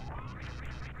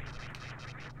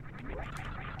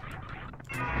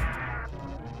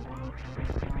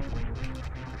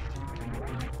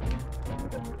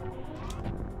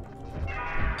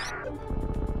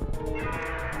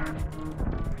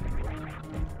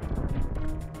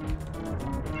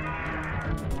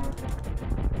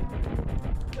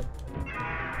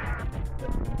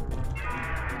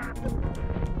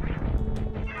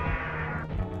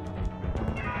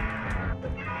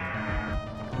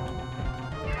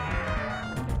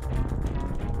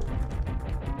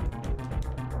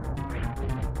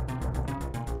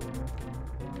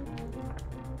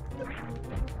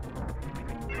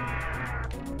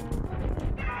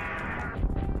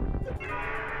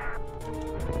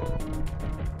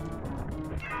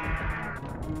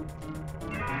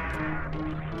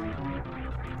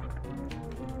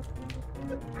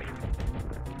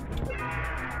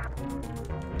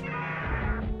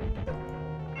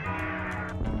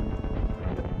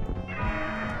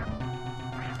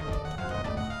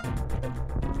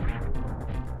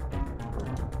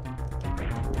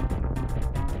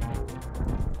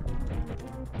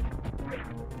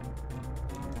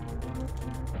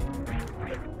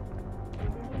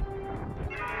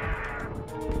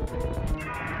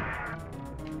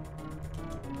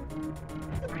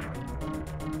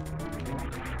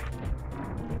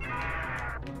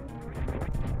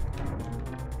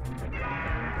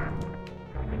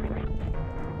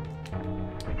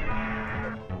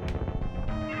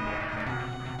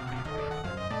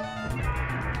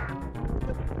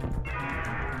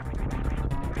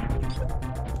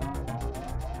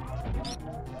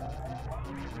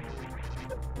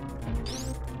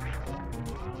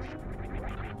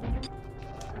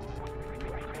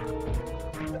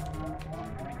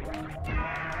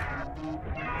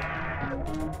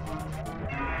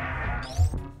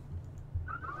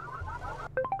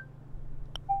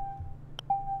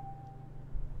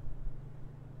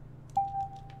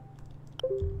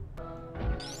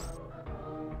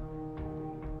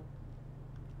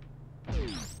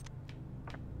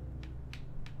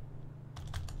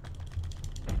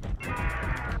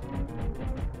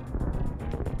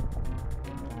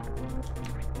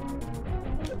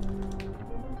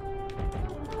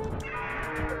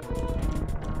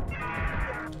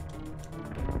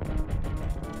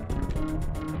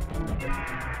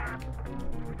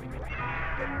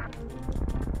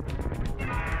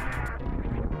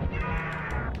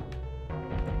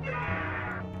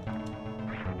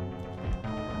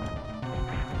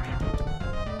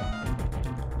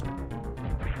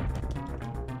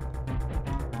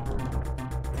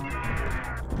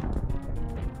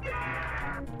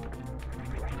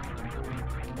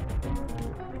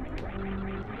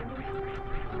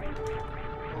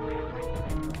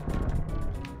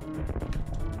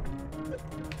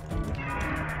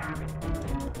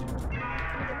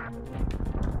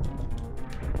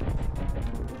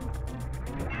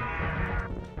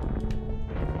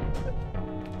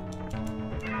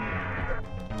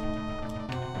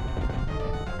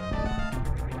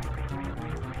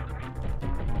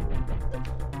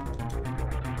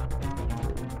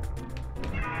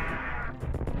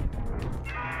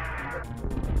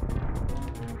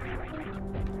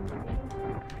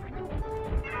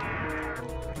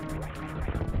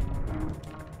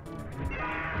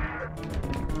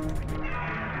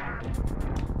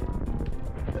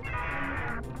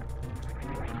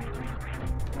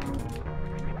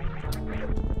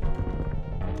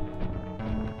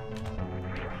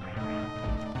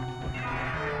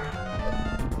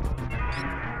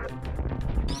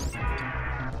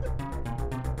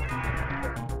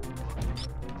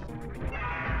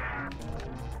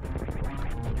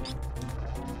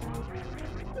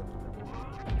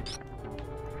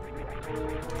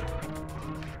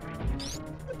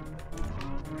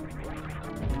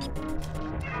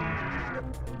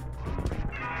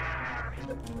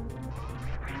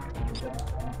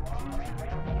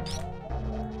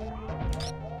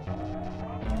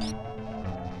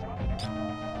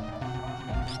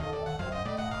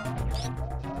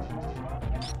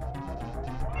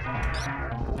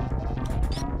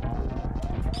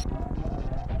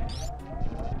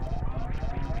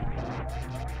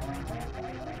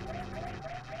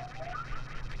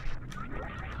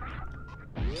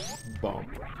 Bump.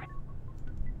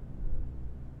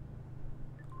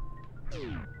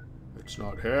 It's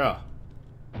not here.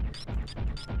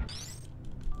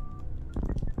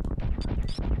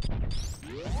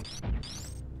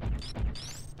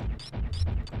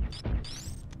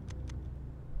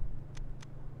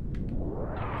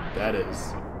 That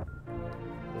is.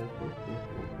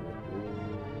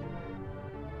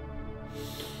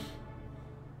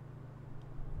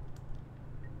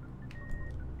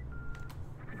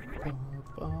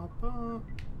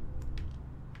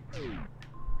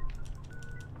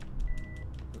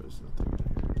 There's nothing in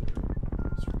here.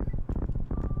 Let's forget.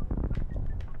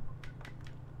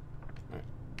 Alright.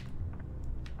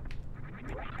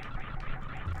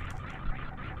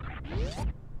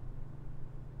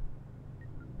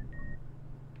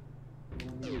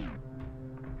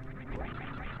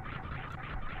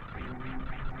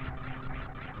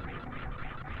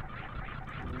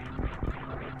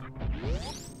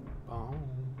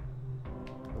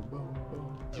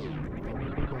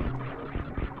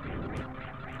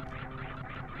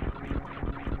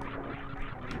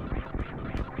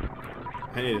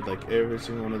 I needed like every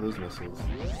single one of those missiles.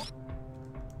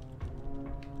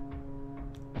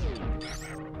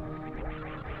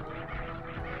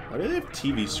 Why do they have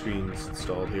TV screens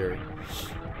installed here?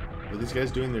 Are these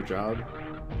guys doing their job?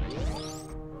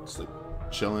 Just like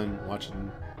chilling,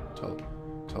 watching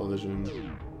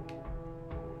television,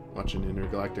 watching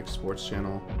Intergalactic Sports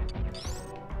Channel.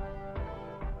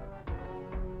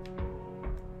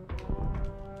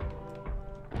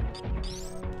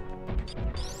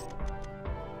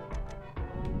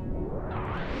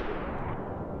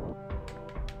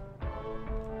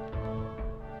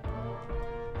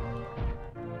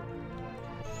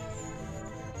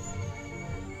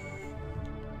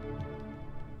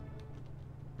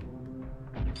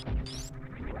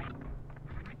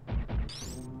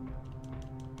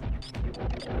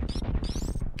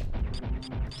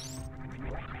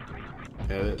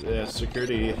 Yeah,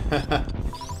 security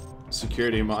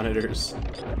security monitors.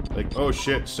 Like, oh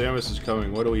shit, Samus is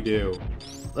coming, what do we do?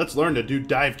 Let's learn to do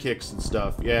dive kicks and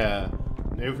stuff, yeah.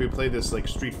 Maybe if we play this like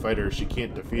Street Fighter, she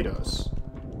can't defeat us.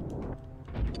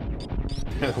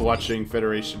 Watching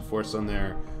Federation Force on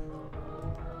there.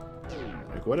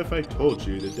 Like, what if I told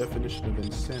you the definition of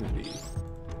insanity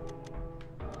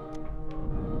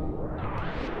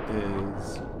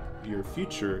is your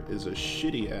future is a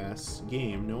shitty-ass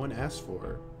game no one asked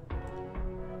for?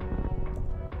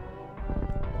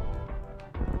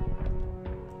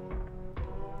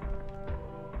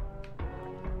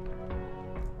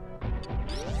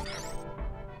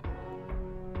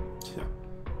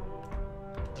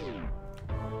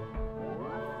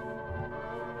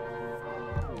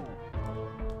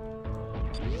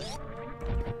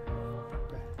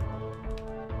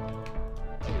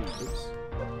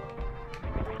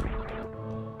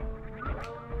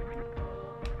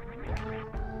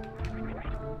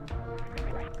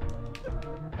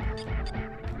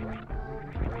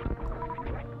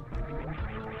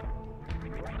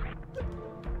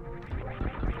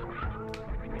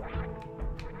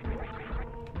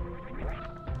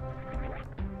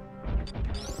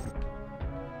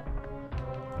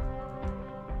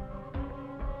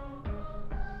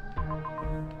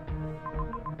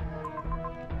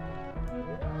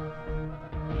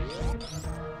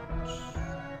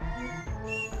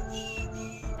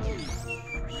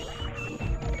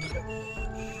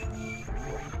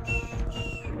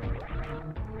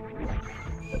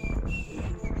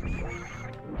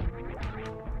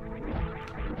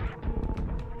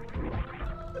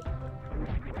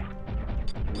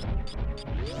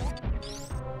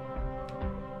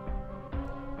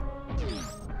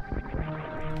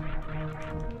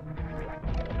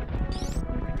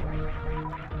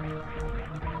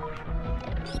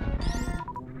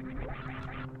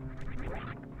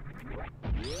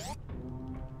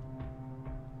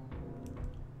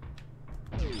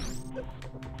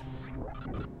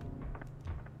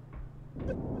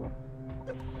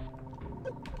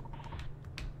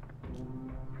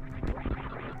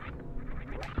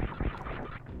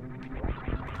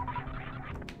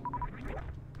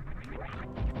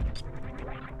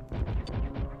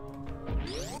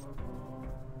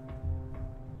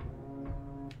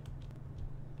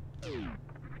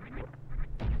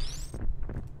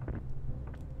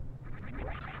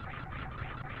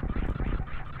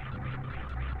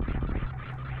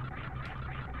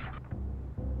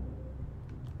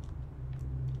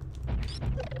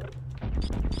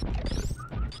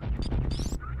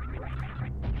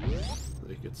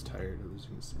 Like, gets tired of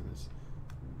losing Samus.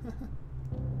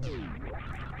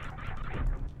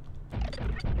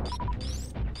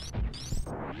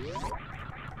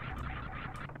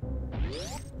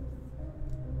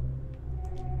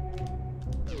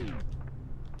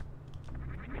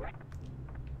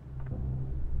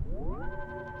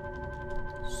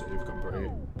 Save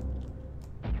complete.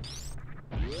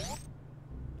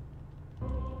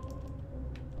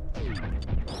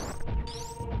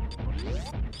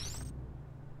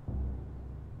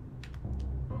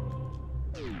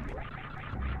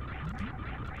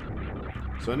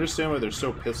 So I understand why they're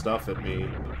so pissed off at me,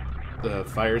 the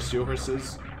Fire Steel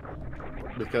Horses,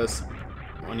 because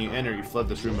when you enter, you flood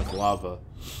this room with lava.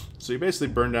 So you basically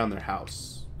burn down their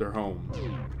house, their home.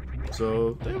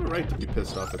 So they have a right to be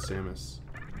pissed off at Samus.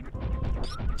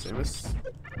 Samus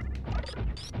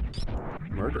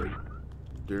murdered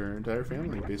their entire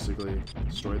family, basically.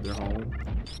 Destroyed their home.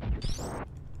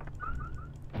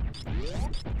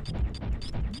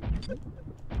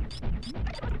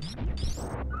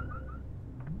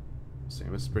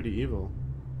 Samus is pretty evil.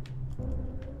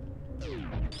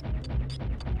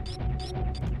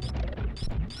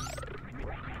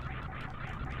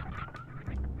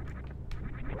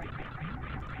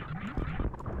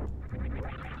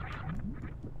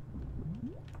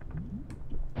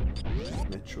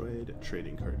 Metroid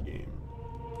trading card game.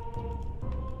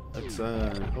 Let's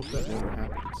hope that never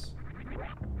happens.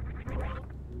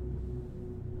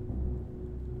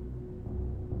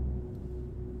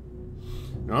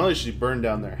 Not only she burned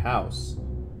down their house,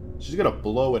 she's gonna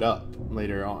blow it up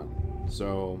later on.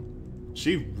 So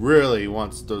she really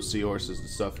wants those seahorses to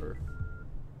suffer.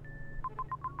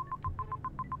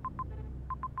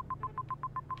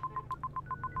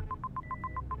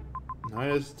 Now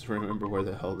I just have to remember where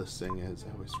the hell this thing is.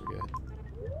 I always forget.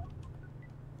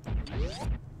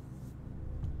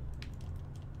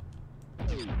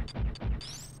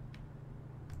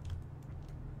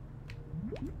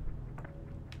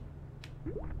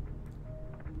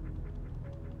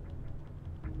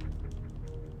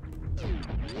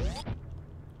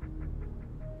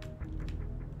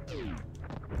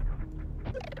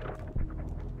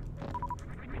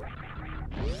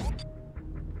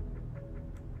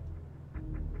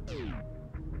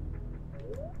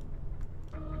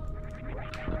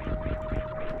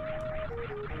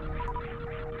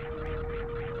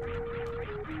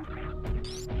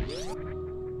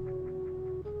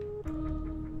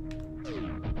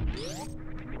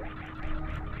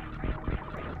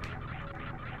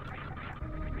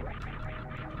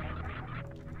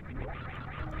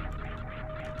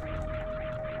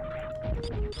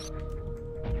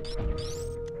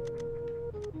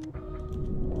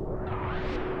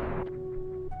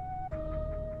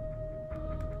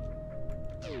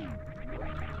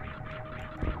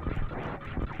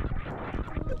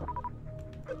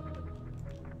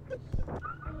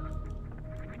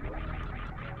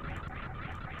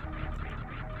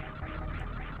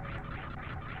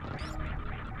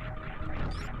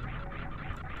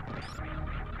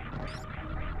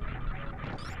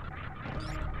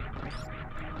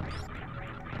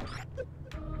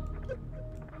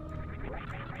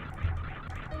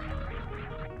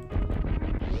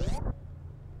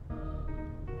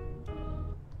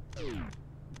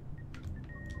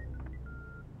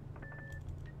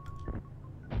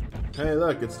 Hey,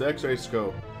 look, it's the X-ray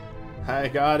scope. I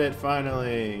got it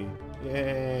finally.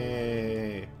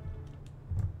 Yay.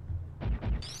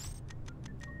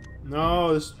 No,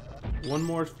 there's one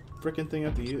more freaking thing I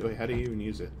have to use. Wait, how do you even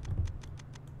use it?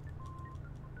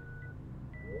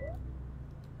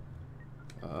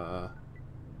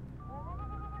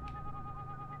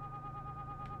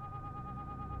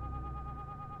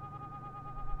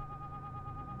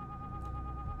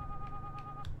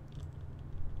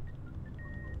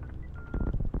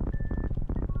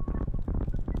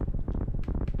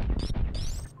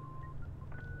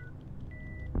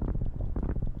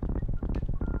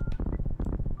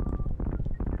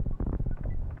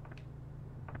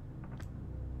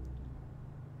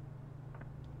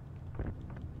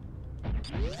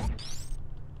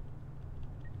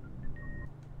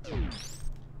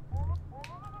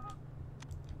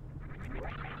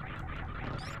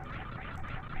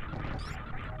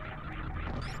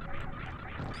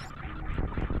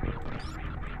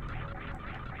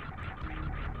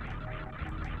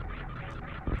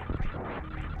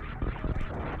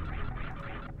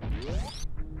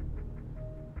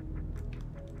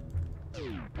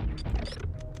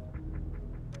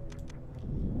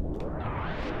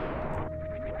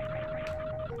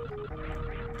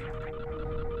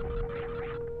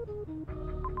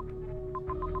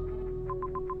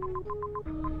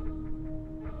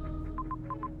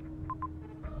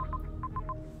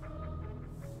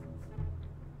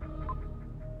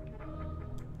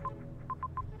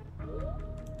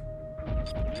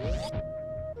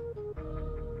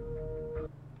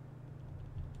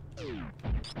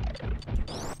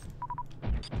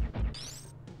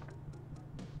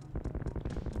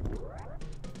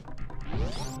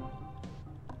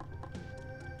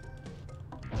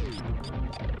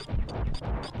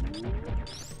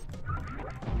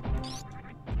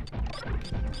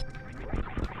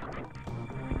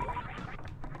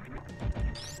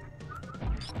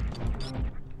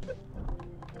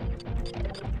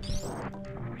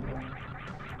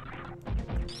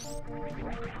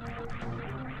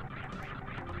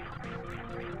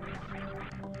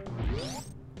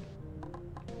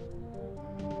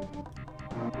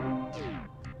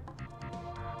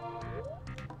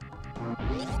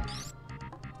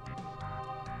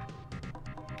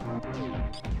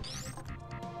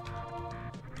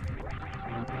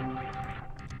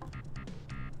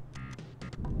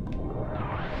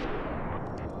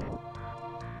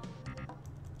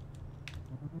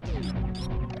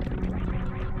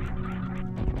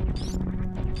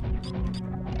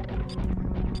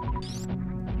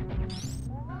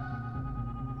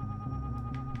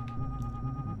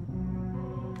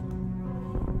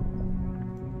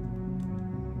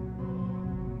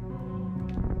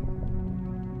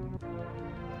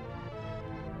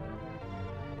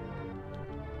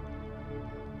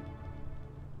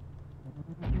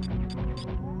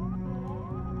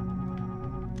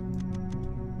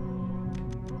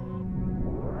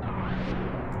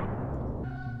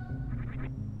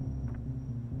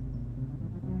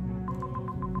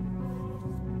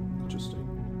 Interesting.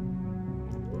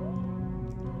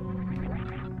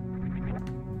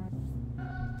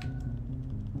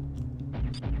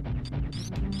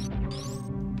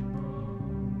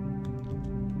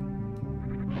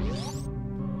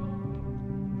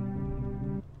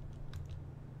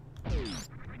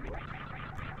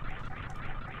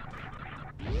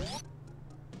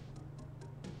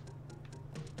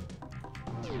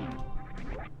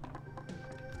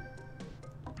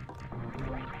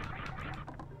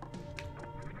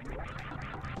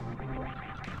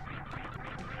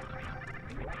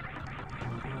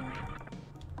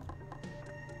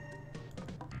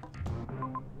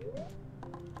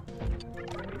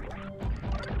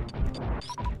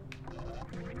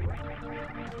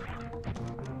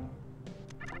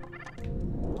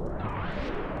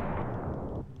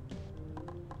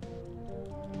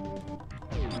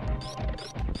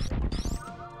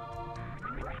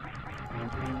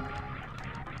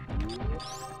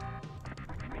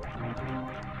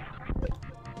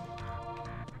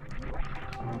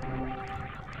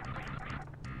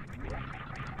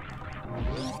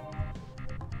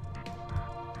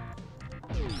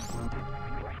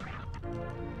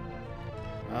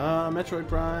 Metroid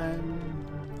Prime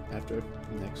after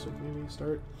next week maybe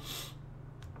start.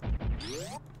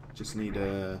 Just need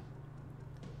the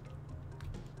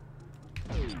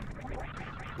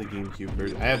GameCube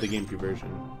version. I have the GameCube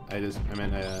version. I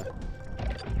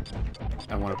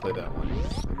want to play that one.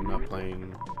 Like, I'm not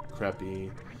playing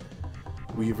crappy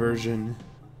Wii version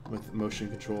with motion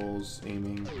controls,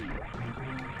 aiming.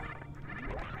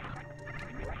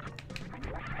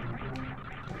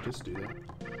 Just do that.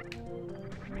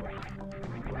 am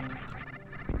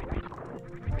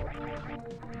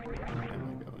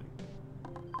I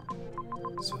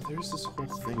going? So there's this whole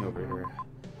thing over here.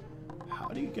 How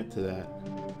do you get to that?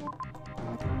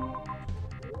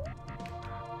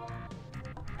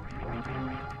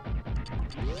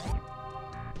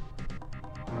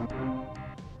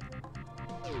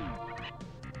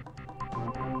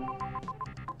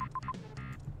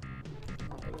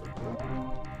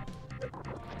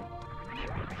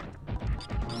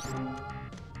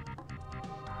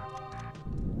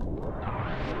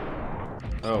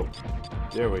 Oh,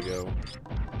 there we go.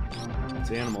 It's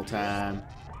animal time.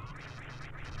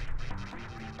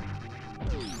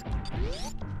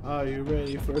 Are you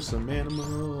ready for some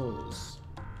animals?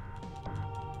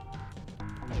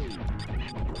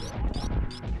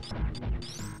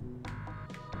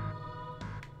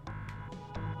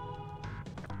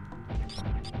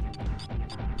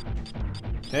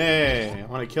 Hey, I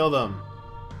want to kill them.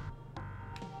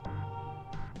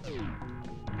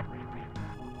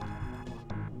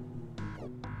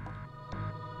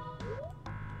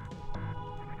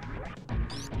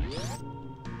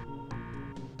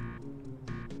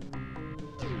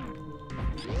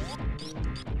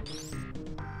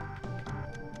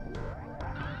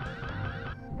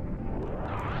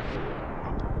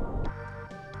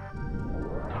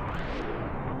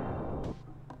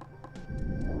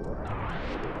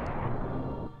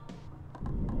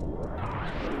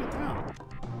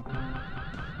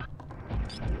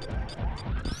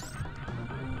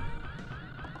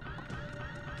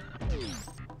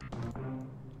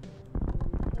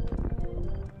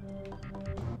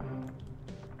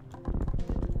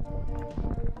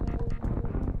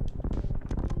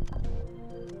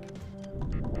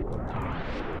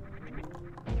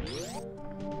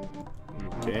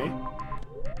 Okay.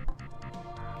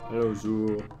 Hello,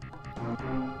 Zoo.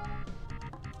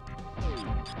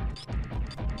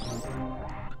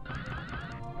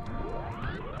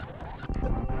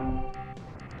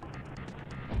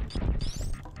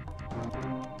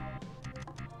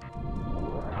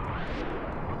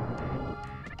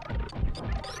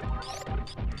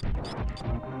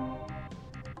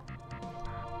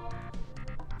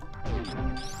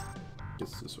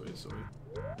 It's this way, sorry.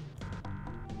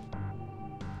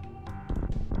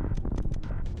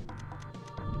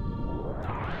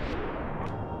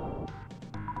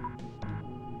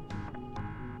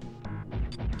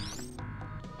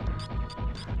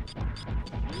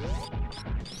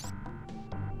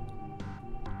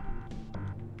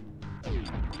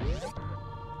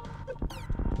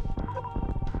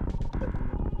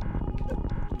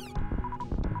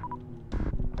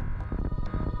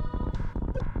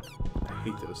 I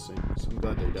hate those things. I'm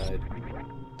glad they died.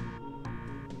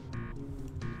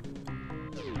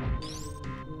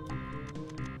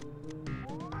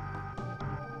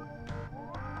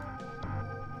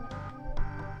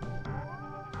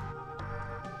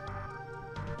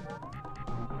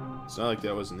 It's not like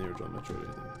that was in the original Metroid,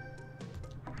 I think.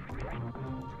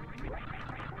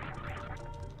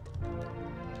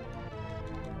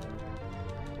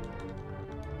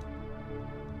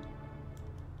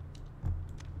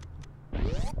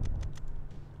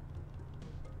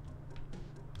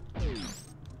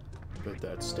 But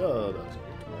that still doesn't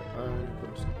get to my eye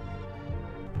person.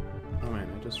 Oh man,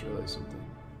 I just realized something.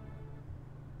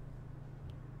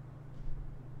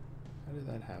 How did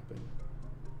that happen?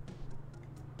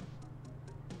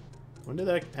 When did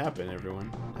that happen,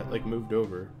 everyone? That like moved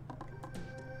over.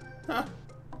 Huh.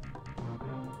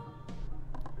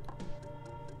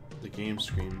 The game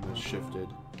screen was shifted.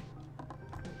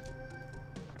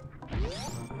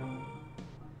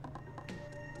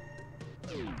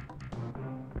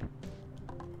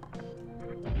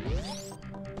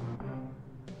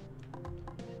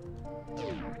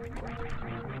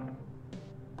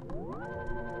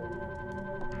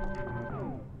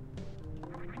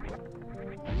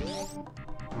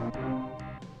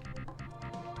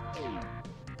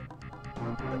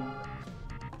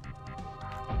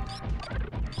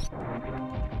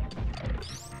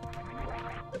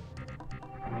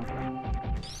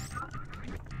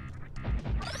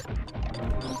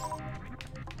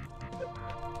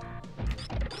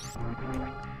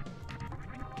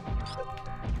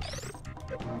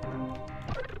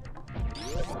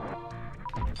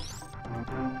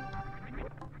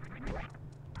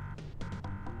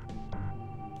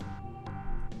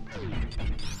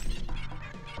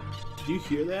 Did you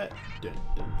hear that? Dun,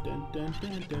 dun, dun,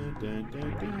 dun, dun, dun, dun,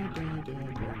 dun, dun, dun,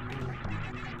 dun, dun.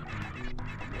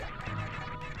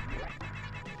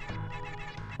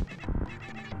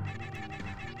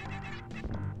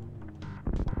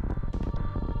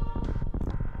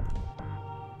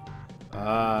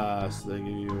 Ah. So they give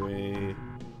you a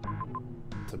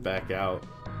to back out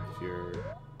if you're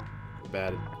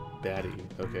a baddie.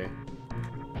 Okay.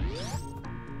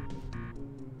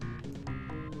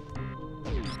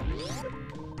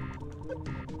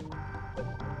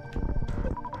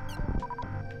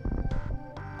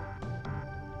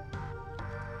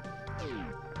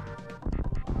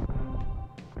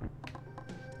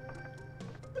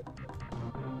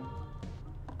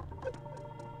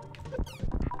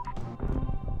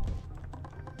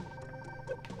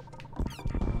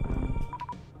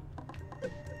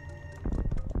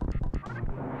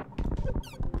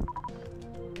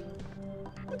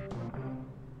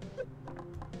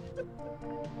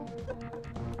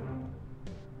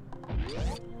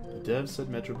 The devs said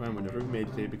Metroid Prime would never be made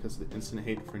today because of the instant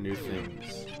hate for new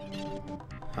things.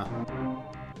 Huh.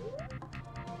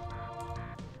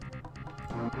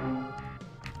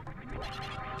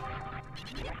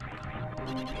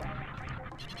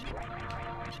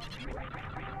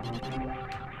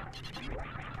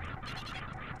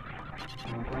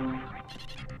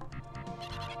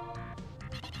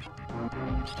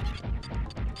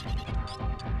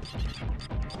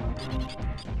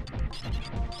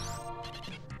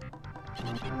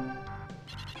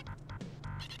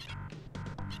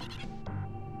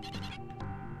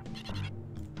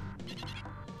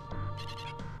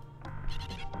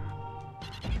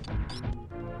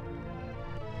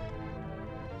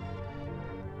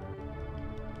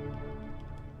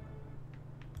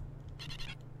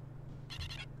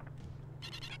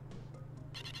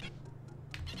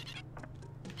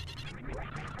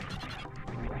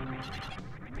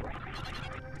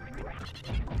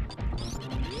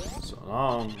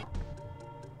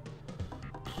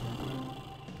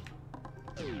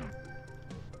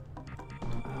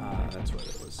 That's why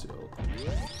it was sealed.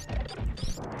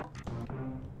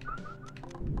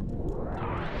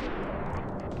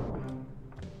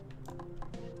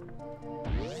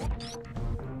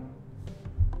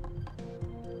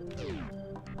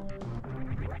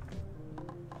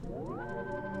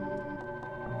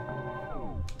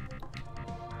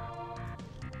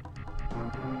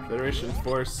 Federation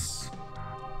Force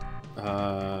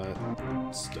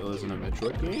still isn't a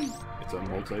Metroid game. It's a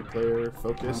multiplayer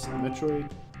focused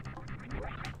Metroid.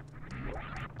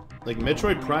 Like,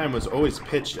 Metroid Prime was always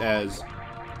pitched as,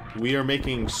 we are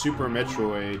making Super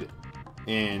Metroid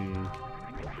in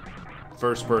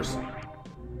first person.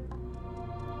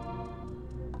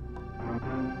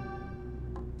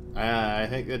 I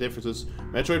think the difference is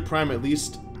Metroid Prime, at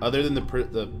least other than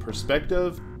the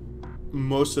perspective,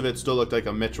 most of it still looked like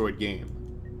a Metroid game.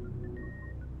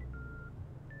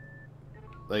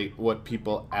 Like what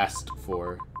people asked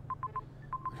for.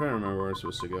 I'm trying to remember where I'm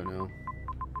supposed to go now.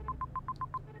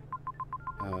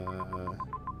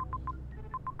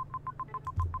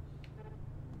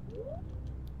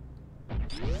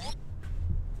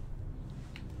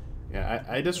 Yeah,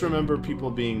 I just remember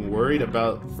people being worried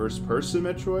about first-person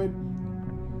Metroid.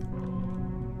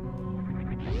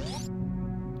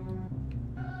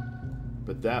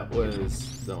 But that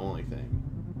was the only thing.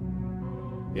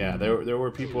 Yeah, there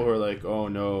were people who were like, oh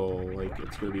no, like,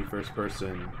 it's gonna be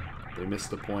first-person. They missed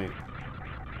the point.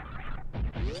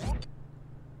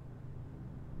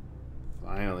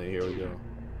 Finally, here we go.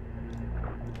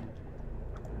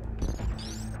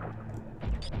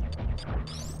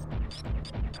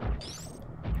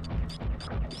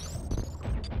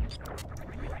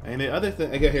 And the other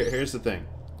thing, here's the thing.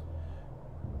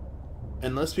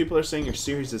 Unless people are saying your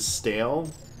series is stale,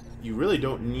 you really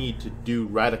don't need to do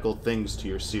radical things to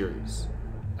your series.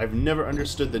 I've never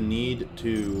understood the need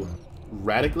to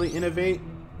radically innovate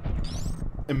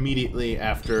immediately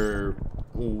after,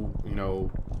 you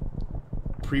know,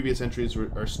 previous entries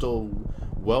are still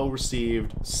well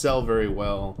received, sell very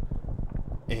well,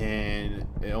 and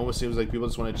it almost seems like people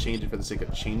just want to change it for the sake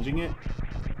of changing it.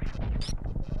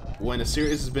 When a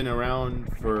series has been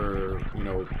around for, you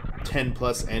know, 10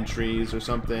 plus entries or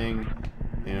something,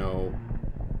 you know,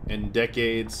 in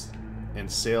decades,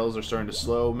 and sales are starting to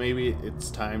slow, maybe it's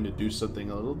time to do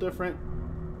something a little different.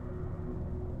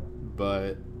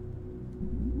 But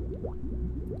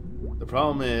the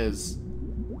problem is,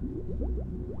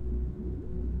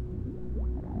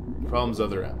 the problem's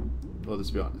Other M. Well,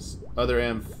 let's be honest. Other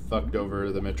M fucked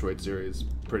over the Metroid series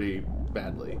pretty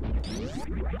badly.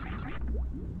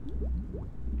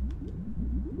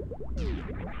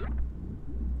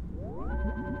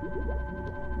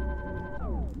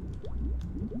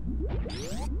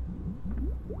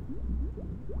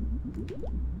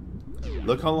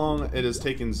 Look how long it has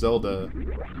taken Zelda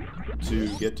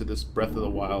to get to this Breath of the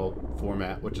Wild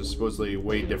format, which is supposedly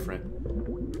way different.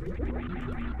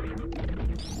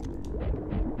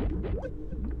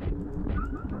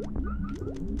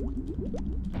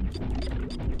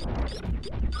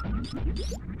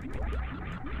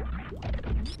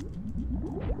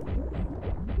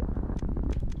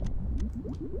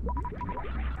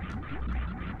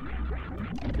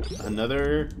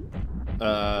 Another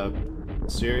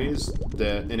series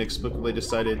that inexplicably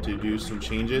decided to do some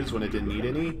changes when it didn't need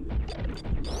any.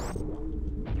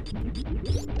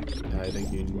 I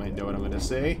think you might know what I'm going to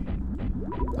say.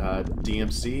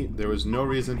 DMC. There was no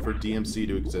reason for DMC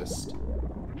to exist.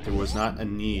 There was not a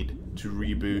need to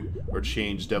reboot or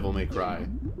change Devil May Cry.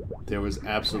 There was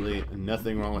absolutely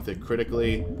nothing wrong with it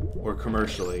critically or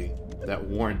commercially that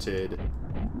warranted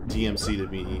DMC to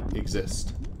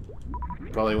exist.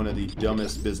 Probably one of the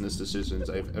dumbest business decisions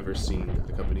I've ever seen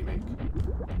a company make.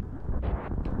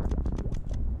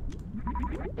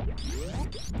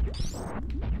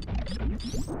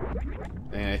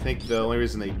 And I think the only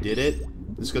reason they did it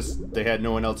is because they had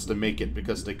no one else to make it,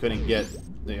 because they couldn't get...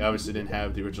 They obviously didn't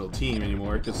have the original team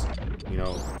anymore, because, you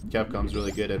know, Capcom's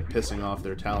really good at pissing off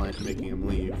their talent and making them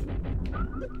leave.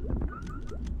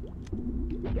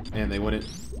 And they wouldn't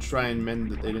try and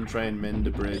mend... They didn't try and mend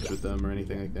a bridge with them or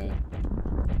anything like that.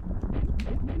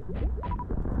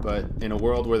 But in a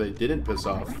world where they didn't piss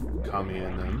off Kami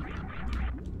and them,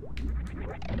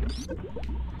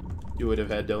 you would have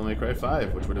had Devil May Cry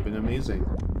 5, which would have been amazing.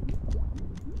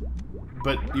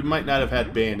 But you might not have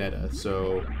had Bayonetta,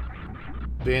 so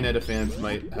Bayonetta fans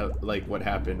might have like what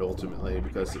happened ultimately,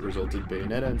 because it resulted in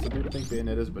Bayonetta, and some people think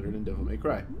Bayonetta is better than Devil May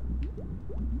Cry.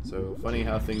 So funny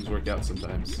how things work out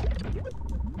sometimes.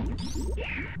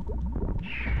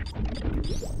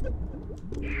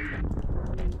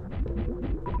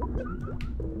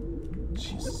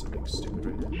 Jesus, I'm being stupid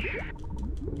right now.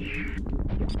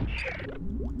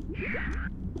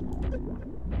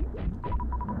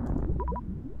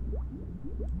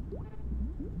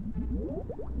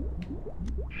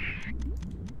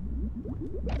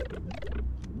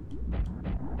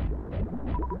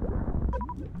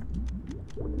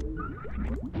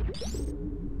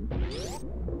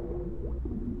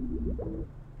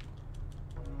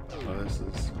 Oh, this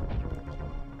is...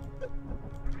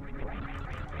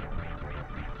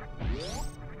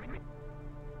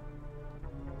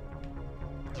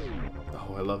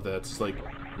 Oh, I love that. It's like,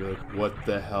 you're like, what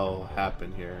the hell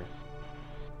happened here?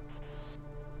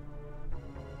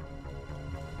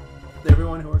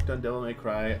 Everyone who worked on Devil May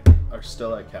Cry are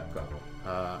still at Capcom.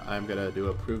 I'm gonna do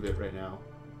a prove it right now.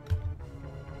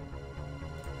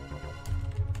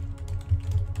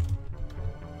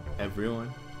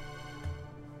 Everyone.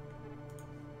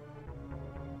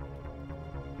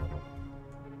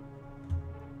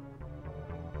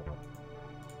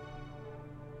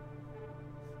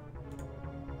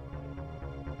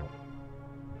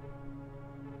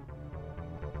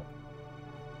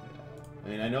 I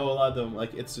mean, I know a lot of them,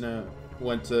 like Itsuna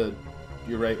went to,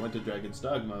 you're right, went to Dragon's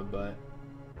Dogma, but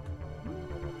I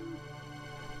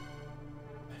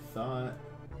thought,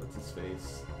 what's his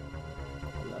face?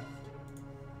 Left.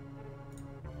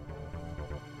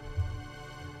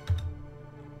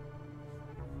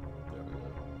 There we go.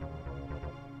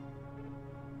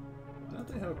 Why don't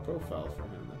they have a profile for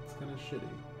him? That's kind of shitty.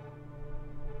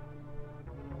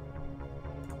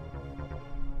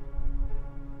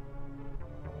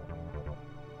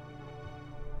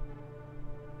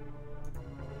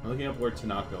 I'm looking up where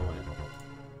Tanaka went.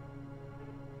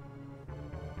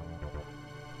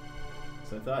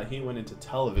 So I thought he went into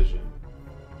television.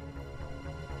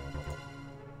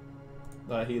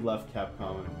 Thought he left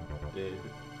Capcom and did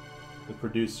the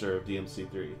producer of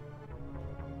DMC3. Did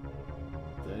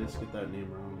I just get that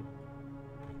name wrong?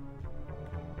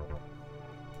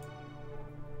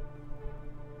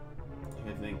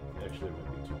 I think actually there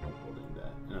might be two people doing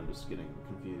that, and I'm just getting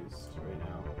confused right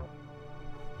now.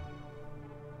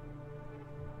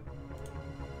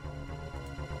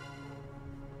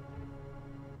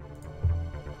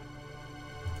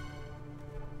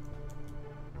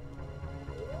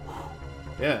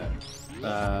 Yeah.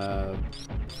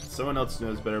 Someone else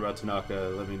knows better about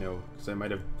Tanaka, let me know, because I might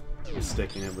have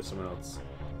mistaken him with someone else.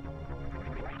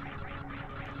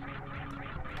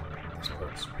 This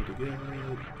part's pretty good.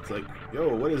 It's like,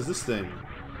 yo, what is this thing?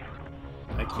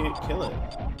 I can't kill it.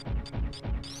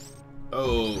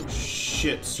 Oh,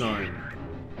 shit, son.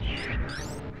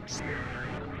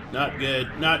 Not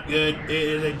good, not good. It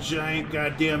is a giant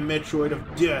goddamn Metroid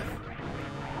of death.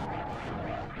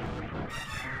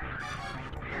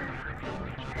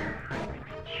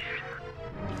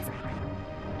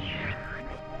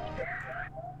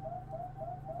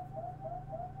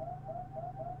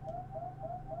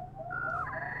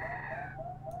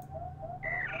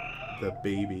 The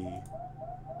baby.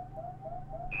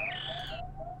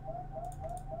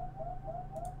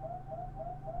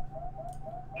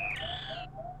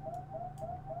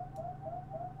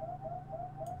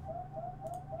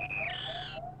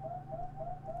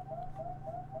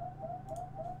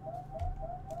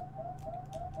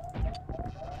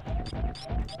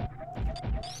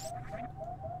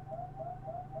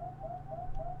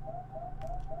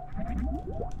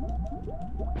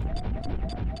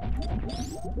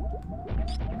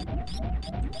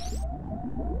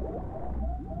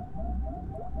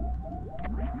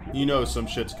 You know some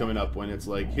shit's coming up when it's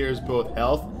like, here's both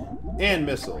health and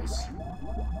missiles.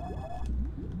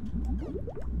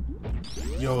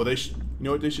 Yo, you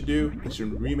know what they should do? They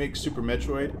should remake Super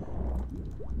Metroid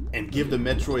and give the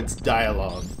Metroids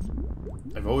dialogue.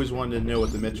 I've always wanted to know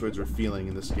what the Metroids were feeling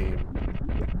in this game.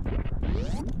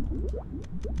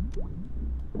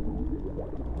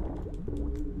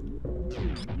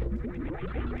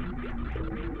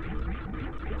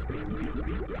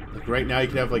 Like right now you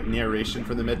could have like narration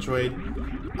from the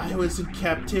Metroid. I was in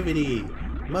captivity.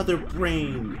 Mother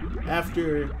Brain.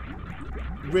 After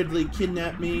Ridley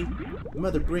kidnapped me,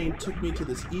 Mother Brain took me to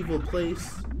this evil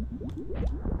place.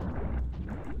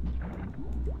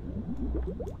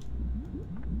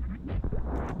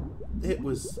 It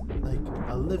was like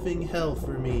a living hell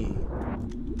for me.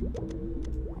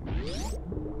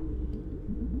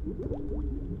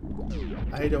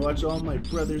 I had to watch all my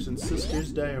brothers and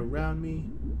sisters die around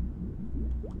me.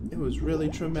 It was really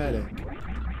traumatic.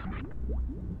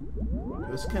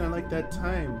 It was kind of like that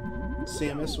time,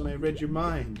 Samus, when I read your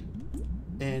mind.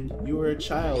 And you were a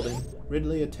child and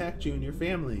Ridley attacked you and your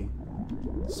family.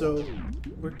 So,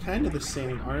 we're kind of the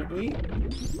same, aren't we?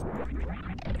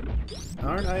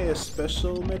 Aren't I a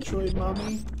special Metroid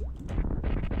mommy?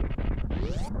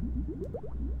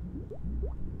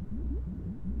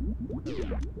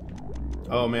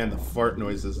 Oh man, the fart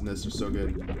noises in this are so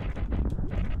good.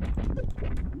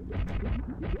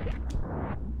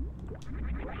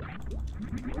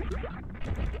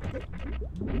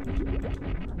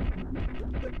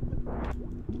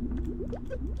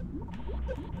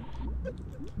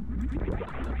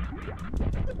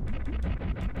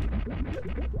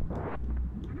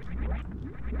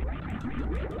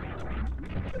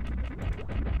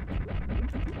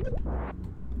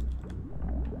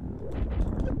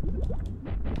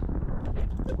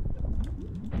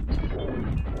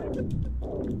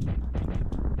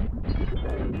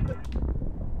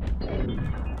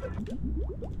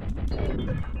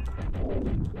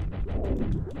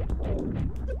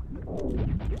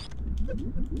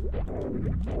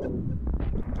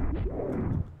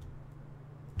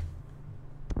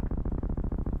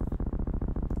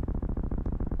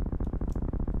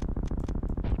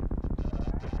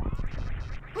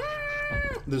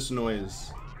 This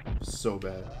noise is so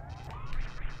bad.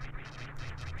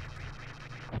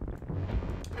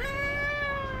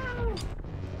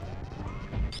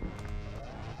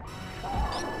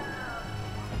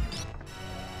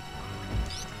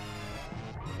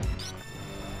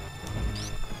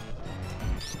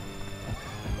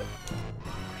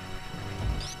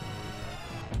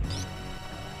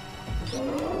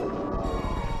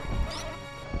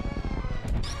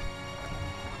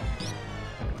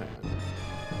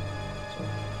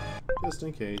 Just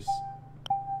in case.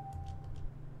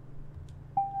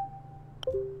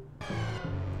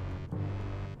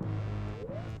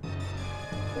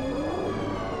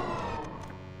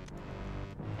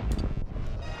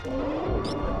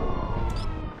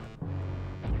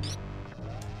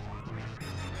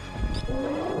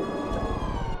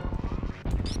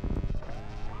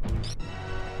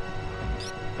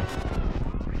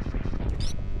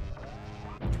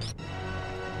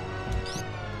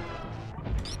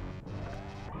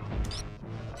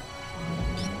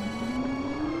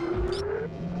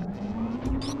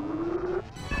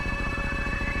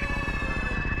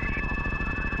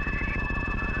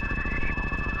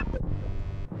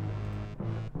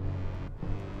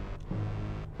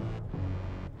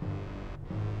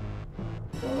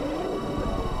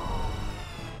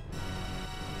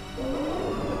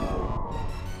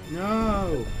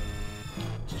 No!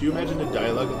 Could you imagine the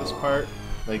dialogue of this part?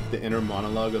 Like the inner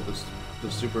monologue of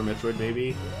the Super Metroid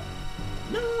baby?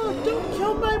 No! Don't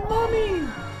kill my mommy!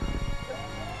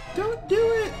 Don't do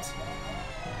it!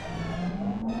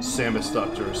 Samus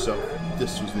thought to herself,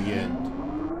 this was the end.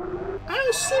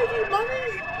 I'll save you,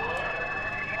 mommy!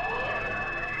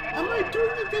 Am I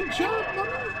doing a good job, mommy?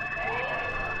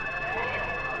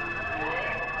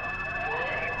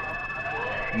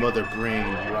 Mother Brain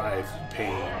writhed in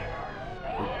pain.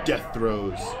 Her death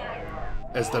throes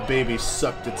as the baby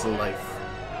sucked its life.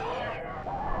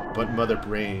 But Mother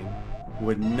Brain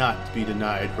would not be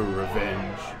denied her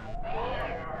revenge.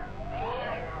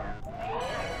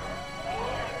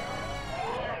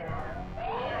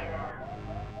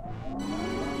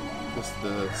 This is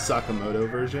the Sakamoto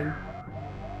version.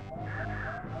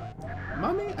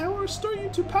 Mommy, I will restore you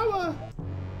to power!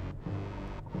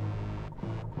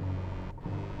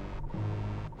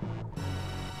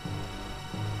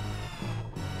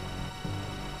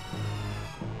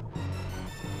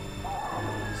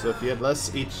 So if you had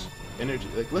less each energy,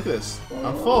 like look at this,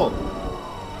 I'm full.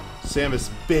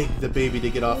 Samus begged the baby to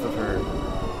get off of her.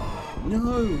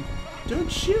 No,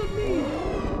 don't shoot me.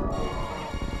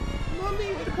 Mommy,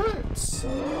 it hurts.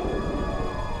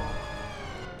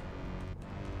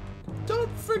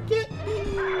 Don't forget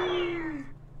me.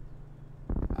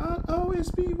 I'll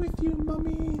always be with you,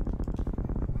 Mommy.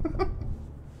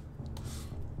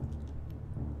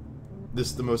 This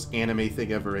is the most anime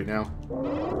thing ever right now.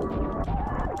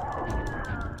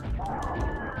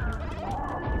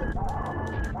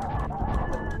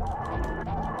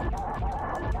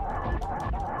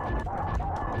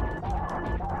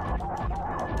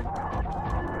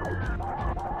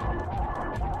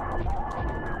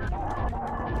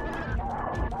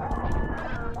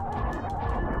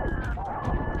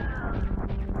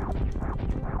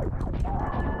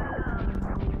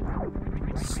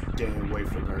 Stay away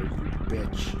from her, you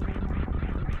bitch.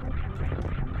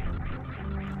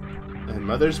 And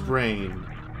Mother's brain,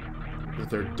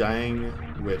 with her dying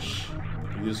wish,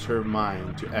 used her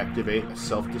mind to activate a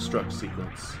self-destruct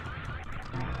sequence.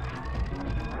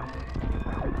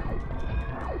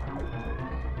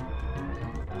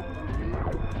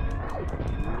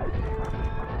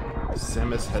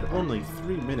 Samus had only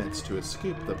 3 minutes to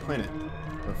escape the planet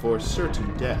before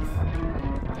certain death.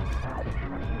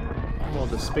 All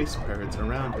the space pirates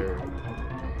around her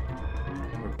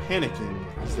were panicking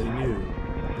as they knew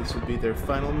this would be their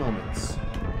final moments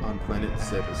on planet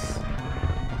Zebes.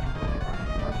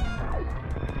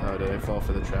 Oh, did I fall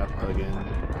for the trap again,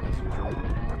 as usual?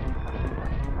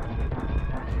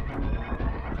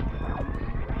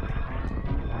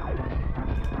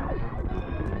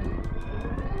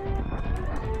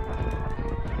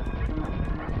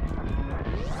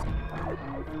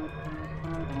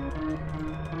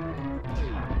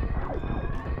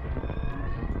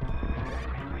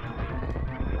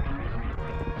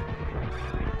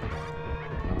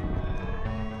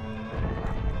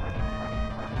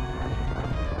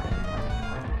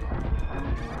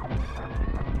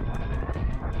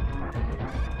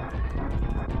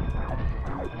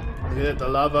 Look at it, the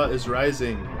lava is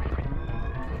rising.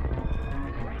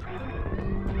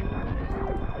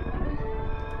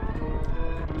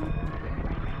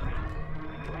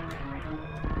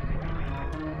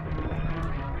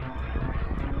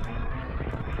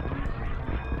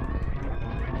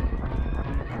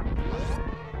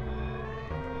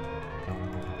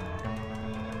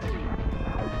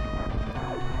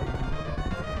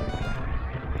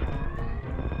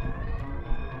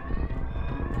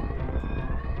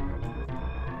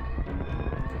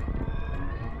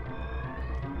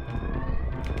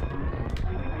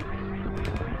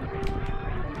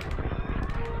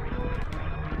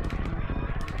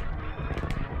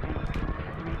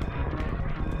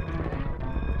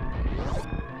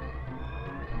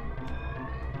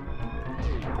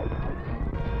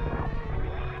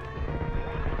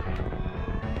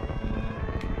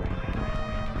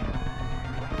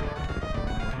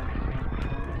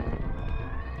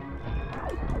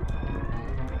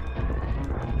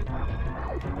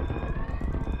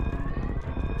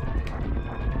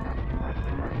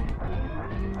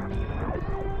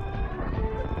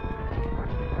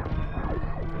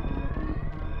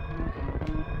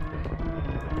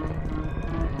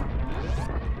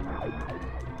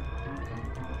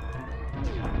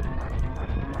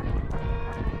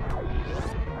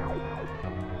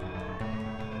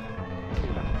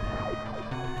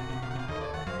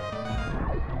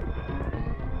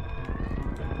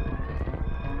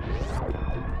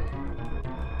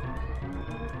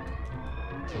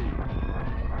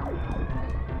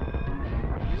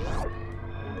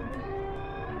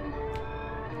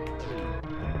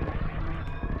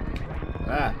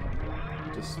 Ah!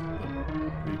 Just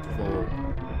full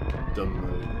dumb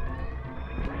mode.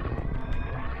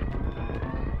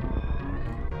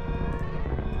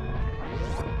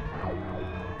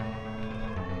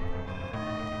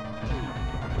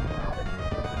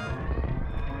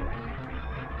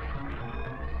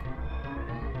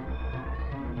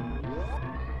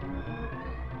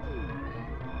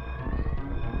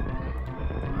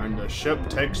 And the ship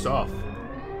takes off.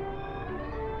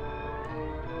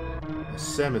 As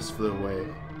Samus flew away,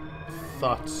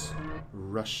 thoughts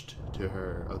rushed to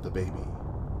her of the baby.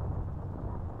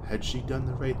 Had she done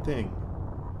the right thing?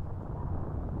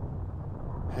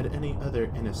 Had any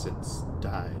other innocents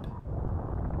died?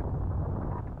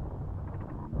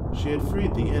 She had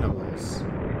freed the animals,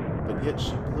 but yet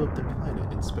she blew up the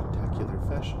planet in spectacular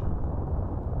fashion.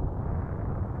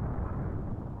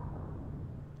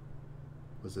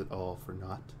 Was it all for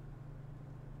naught?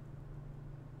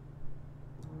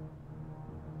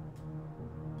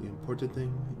 The important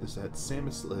thing is that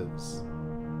Samus lives,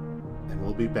 and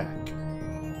will be back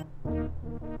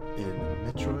in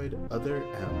Metroid Other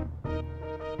M.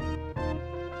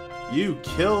 You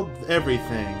killed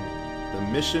everything! The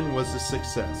mission was a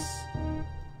success.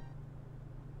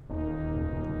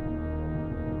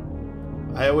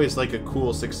 I always like a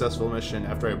cool, successful mission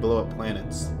after I blow up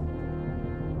planets.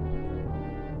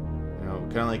 You know,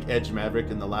 kind of like Edge Maverick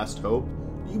in The Last Hope.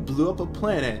 You blew up a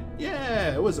planet!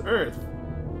 Yeah, it was Earth!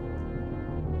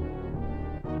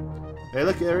 Hey,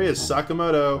 look, there he is,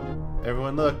 Sakamoto!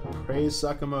 Everyone look, praise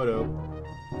Sakamoto.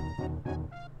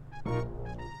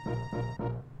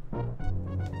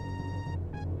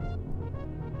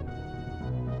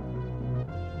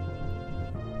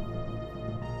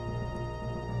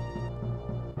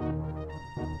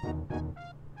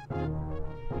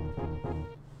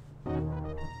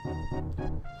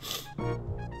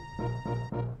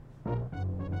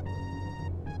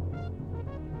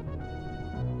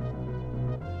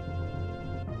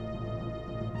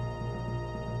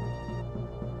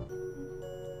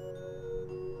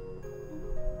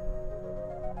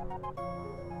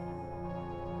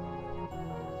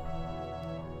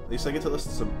 At least I get to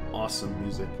listen to some awesome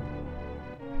music.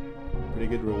 Pretty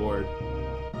good reward.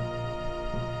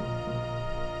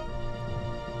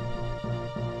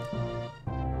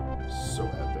 So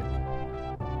epic.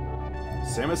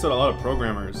 Samus had a lot of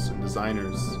programmers and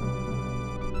designers.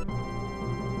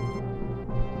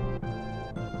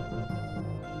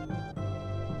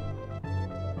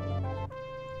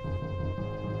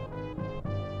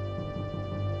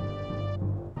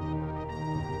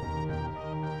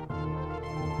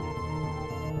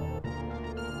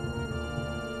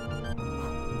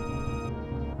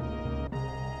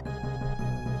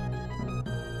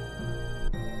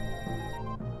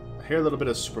 I hear a little bit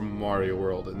of Super Mario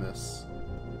World in this.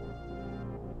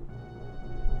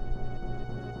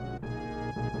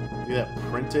 Look at that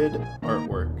printed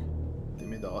artwork. They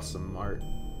made the awesome art.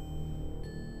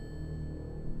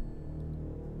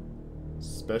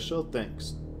 Special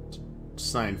thanks to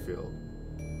Seinfeld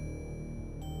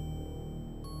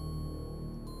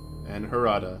and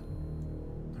Harada.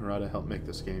 Harada helped make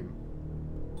this game.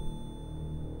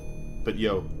 But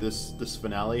yo, this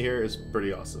finale here is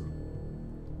pretty awesome.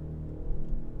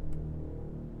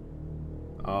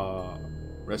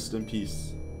 Rest in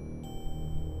peace.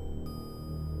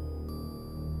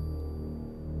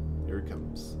 Here it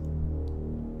comes.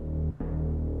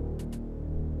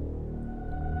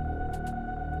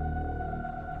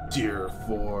 Dear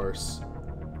Force.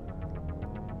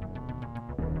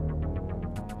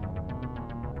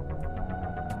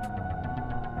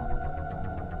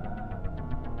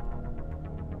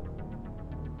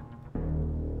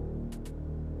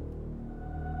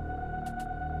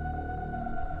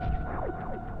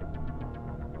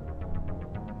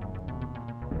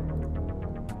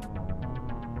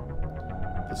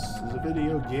 This is a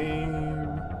video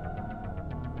game.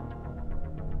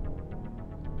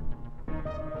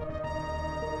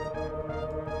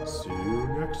 See you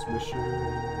next mission.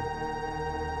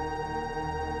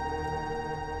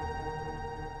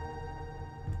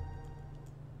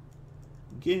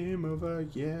 Game over,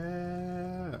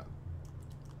 yeah.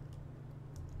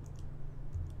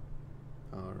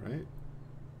 Alright.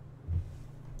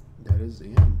 That is the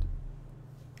end.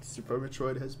 Super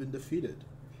Metroid has been defeated.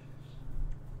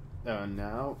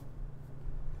 Now,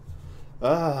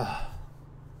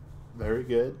 very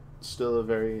good. Still a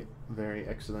very, very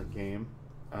excellent game.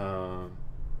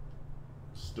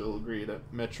 Still agree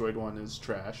that Metroid 1 is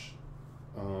trash.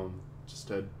 Just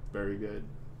had very good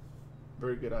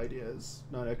ideas.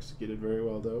 Not executed very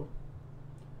well though.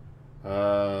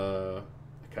 I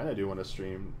kind of do want to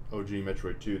stream OG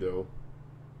Metroid 2 though.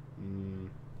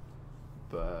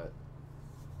 But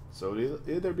so it'll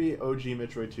either be OG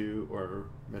Metroid 2 or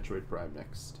Metroid Prime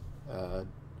next. I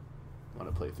want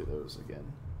to play through those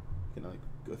again. Can I like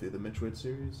go through the Metroid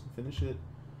series and finish it?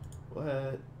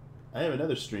 What? I have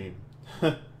another stream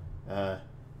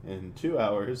in 2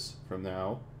 hours from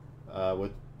now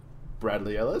with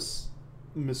Bradley Ellis,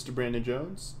 Mr. Brandon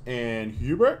Jones, and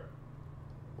Hubert.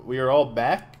 We are all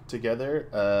back together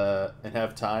and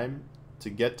have time to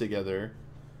get together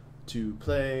to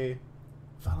play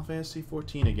Final Fantasy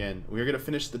XIV again. We're going to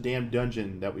finish the damn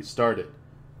dungeon that we started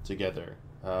together.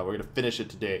 We're going to finish it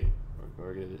today.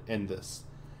 We're going to end this.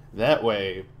 That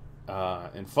way,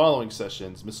 in following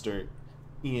sessions, Mr.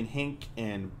 Ian Hink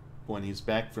and when he's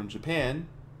back from Japan,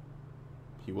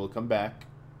 he will come back.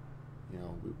 You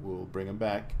know, we'll bring him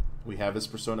back. We have his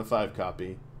Persona 5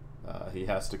 copy. He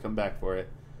has to come back for it.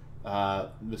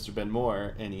 Mr. Ben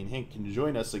Moore and Ian Hink can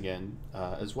join us again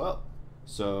as well.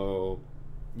 So,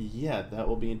 yeah, that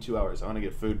will be in 2 hours. I want to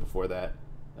get food before that.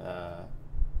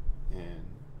 And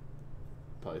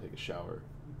probably take a shower.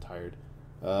 I'm tired.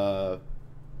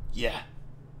 Yeah.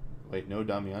 Wait, no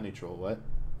Damiani troll. What?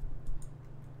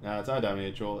 No, it's not a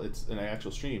Damiani troll. It's an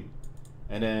actual stream.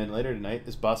 And then later tonight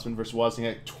is Bossman vs.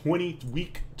 Wozniak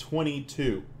week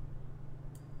 22.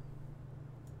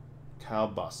 Kyle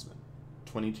Bossman.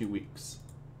 22 weeks.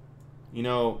 You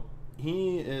know,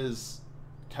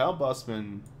 Kyle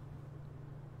Bossman,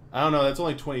 I don't know, that's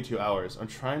only 22 hours. I'm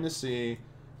trying to see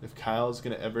if Kyle is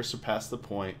going to ever surpass the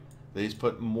point that he's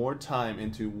put more time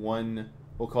into one,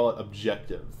 we'll call it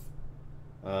objective.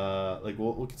 Like,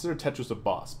 we'll consider Tetris a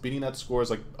boss. Beating that score is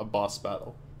like a boss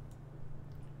battle.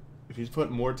 If he's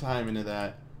put more time into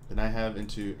that than I have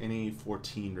into any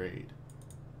 14 raid.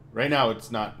 Right now,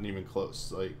 it's not even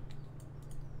close. Like,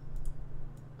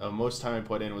 most time I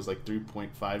put in was like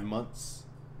 3.5 months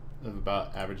of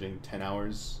about averaging 10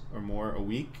 hours or more a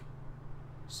week.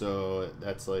 So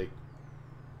that's like,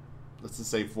 let's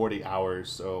just say 40 hours.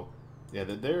 So yeah,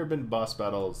 there have been boss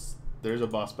battles. There's a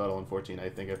boss battle in 14 I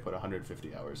think I put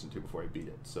 150 hours into before I beat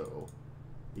it. So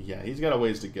yeah, he's got a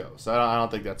ways to go. So I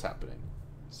don't think that's happening.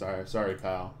 Sorry,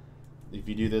 Kyle. If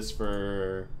you do this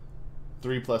for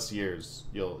 3+ years,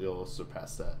 you'll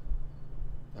surpass that.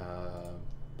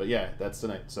 But yeah, that's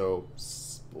tonight. So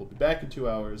we'll be back in 2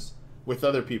 hours with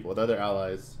other people, with other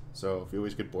allies. So if you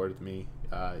always get bored with me,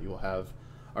 you will have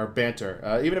our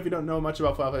banter. Even if you don't know much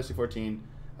about Final Fantasy 14,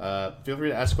 feel free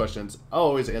to ask questions. I'll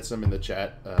always answer them in the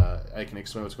chat. I can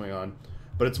explain what's going on.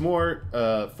 But it's more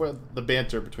for the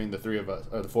banter between the three of us,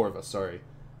 or the four of us, sorry.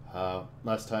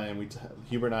 Last time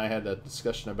Hubert and I had a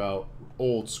discussion about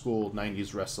old school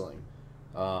 90s wrestling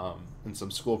and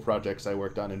some school projects I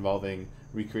worked on involving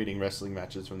recreating wrestling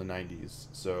matches from the 90s.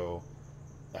 So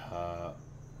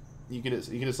you can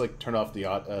just like turn off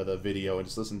the video and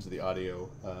just listen to the audio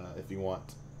if you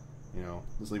want. You know,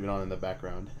 just leave it on in the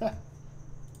background. I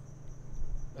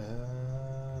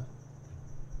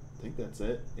think that's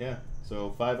it. Yeah.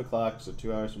 So 5 o'clock. So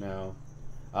 2 hours from now.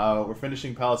 We're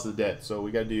finishing Palace of the Dead, so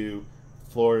we got to do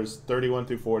floors 31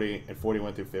 through 40 and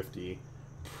 41 through 50.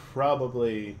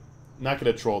 Probably not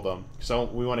going to troll them, so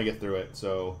we want to get through it.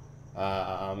 So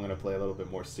I'm going to play a little bit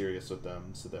more serious with them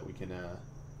so that we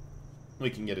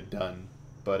can get it done.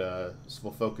 But so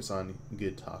we'll focus on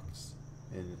good talks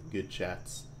and good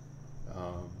chats.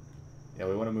 Yeah,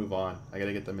 we want to move on. I got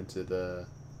to get them into the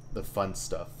fun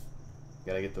stuff.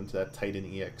 Got to get them to that Titan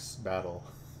EX battle.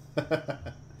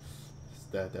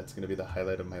 That's going to be the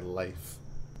highlight of my life,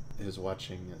 is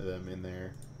watching them in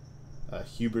there.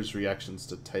 Huber's reactions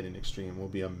to Titan Extreme will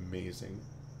be amazing.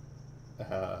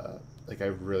 Like, I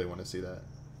really want to see that.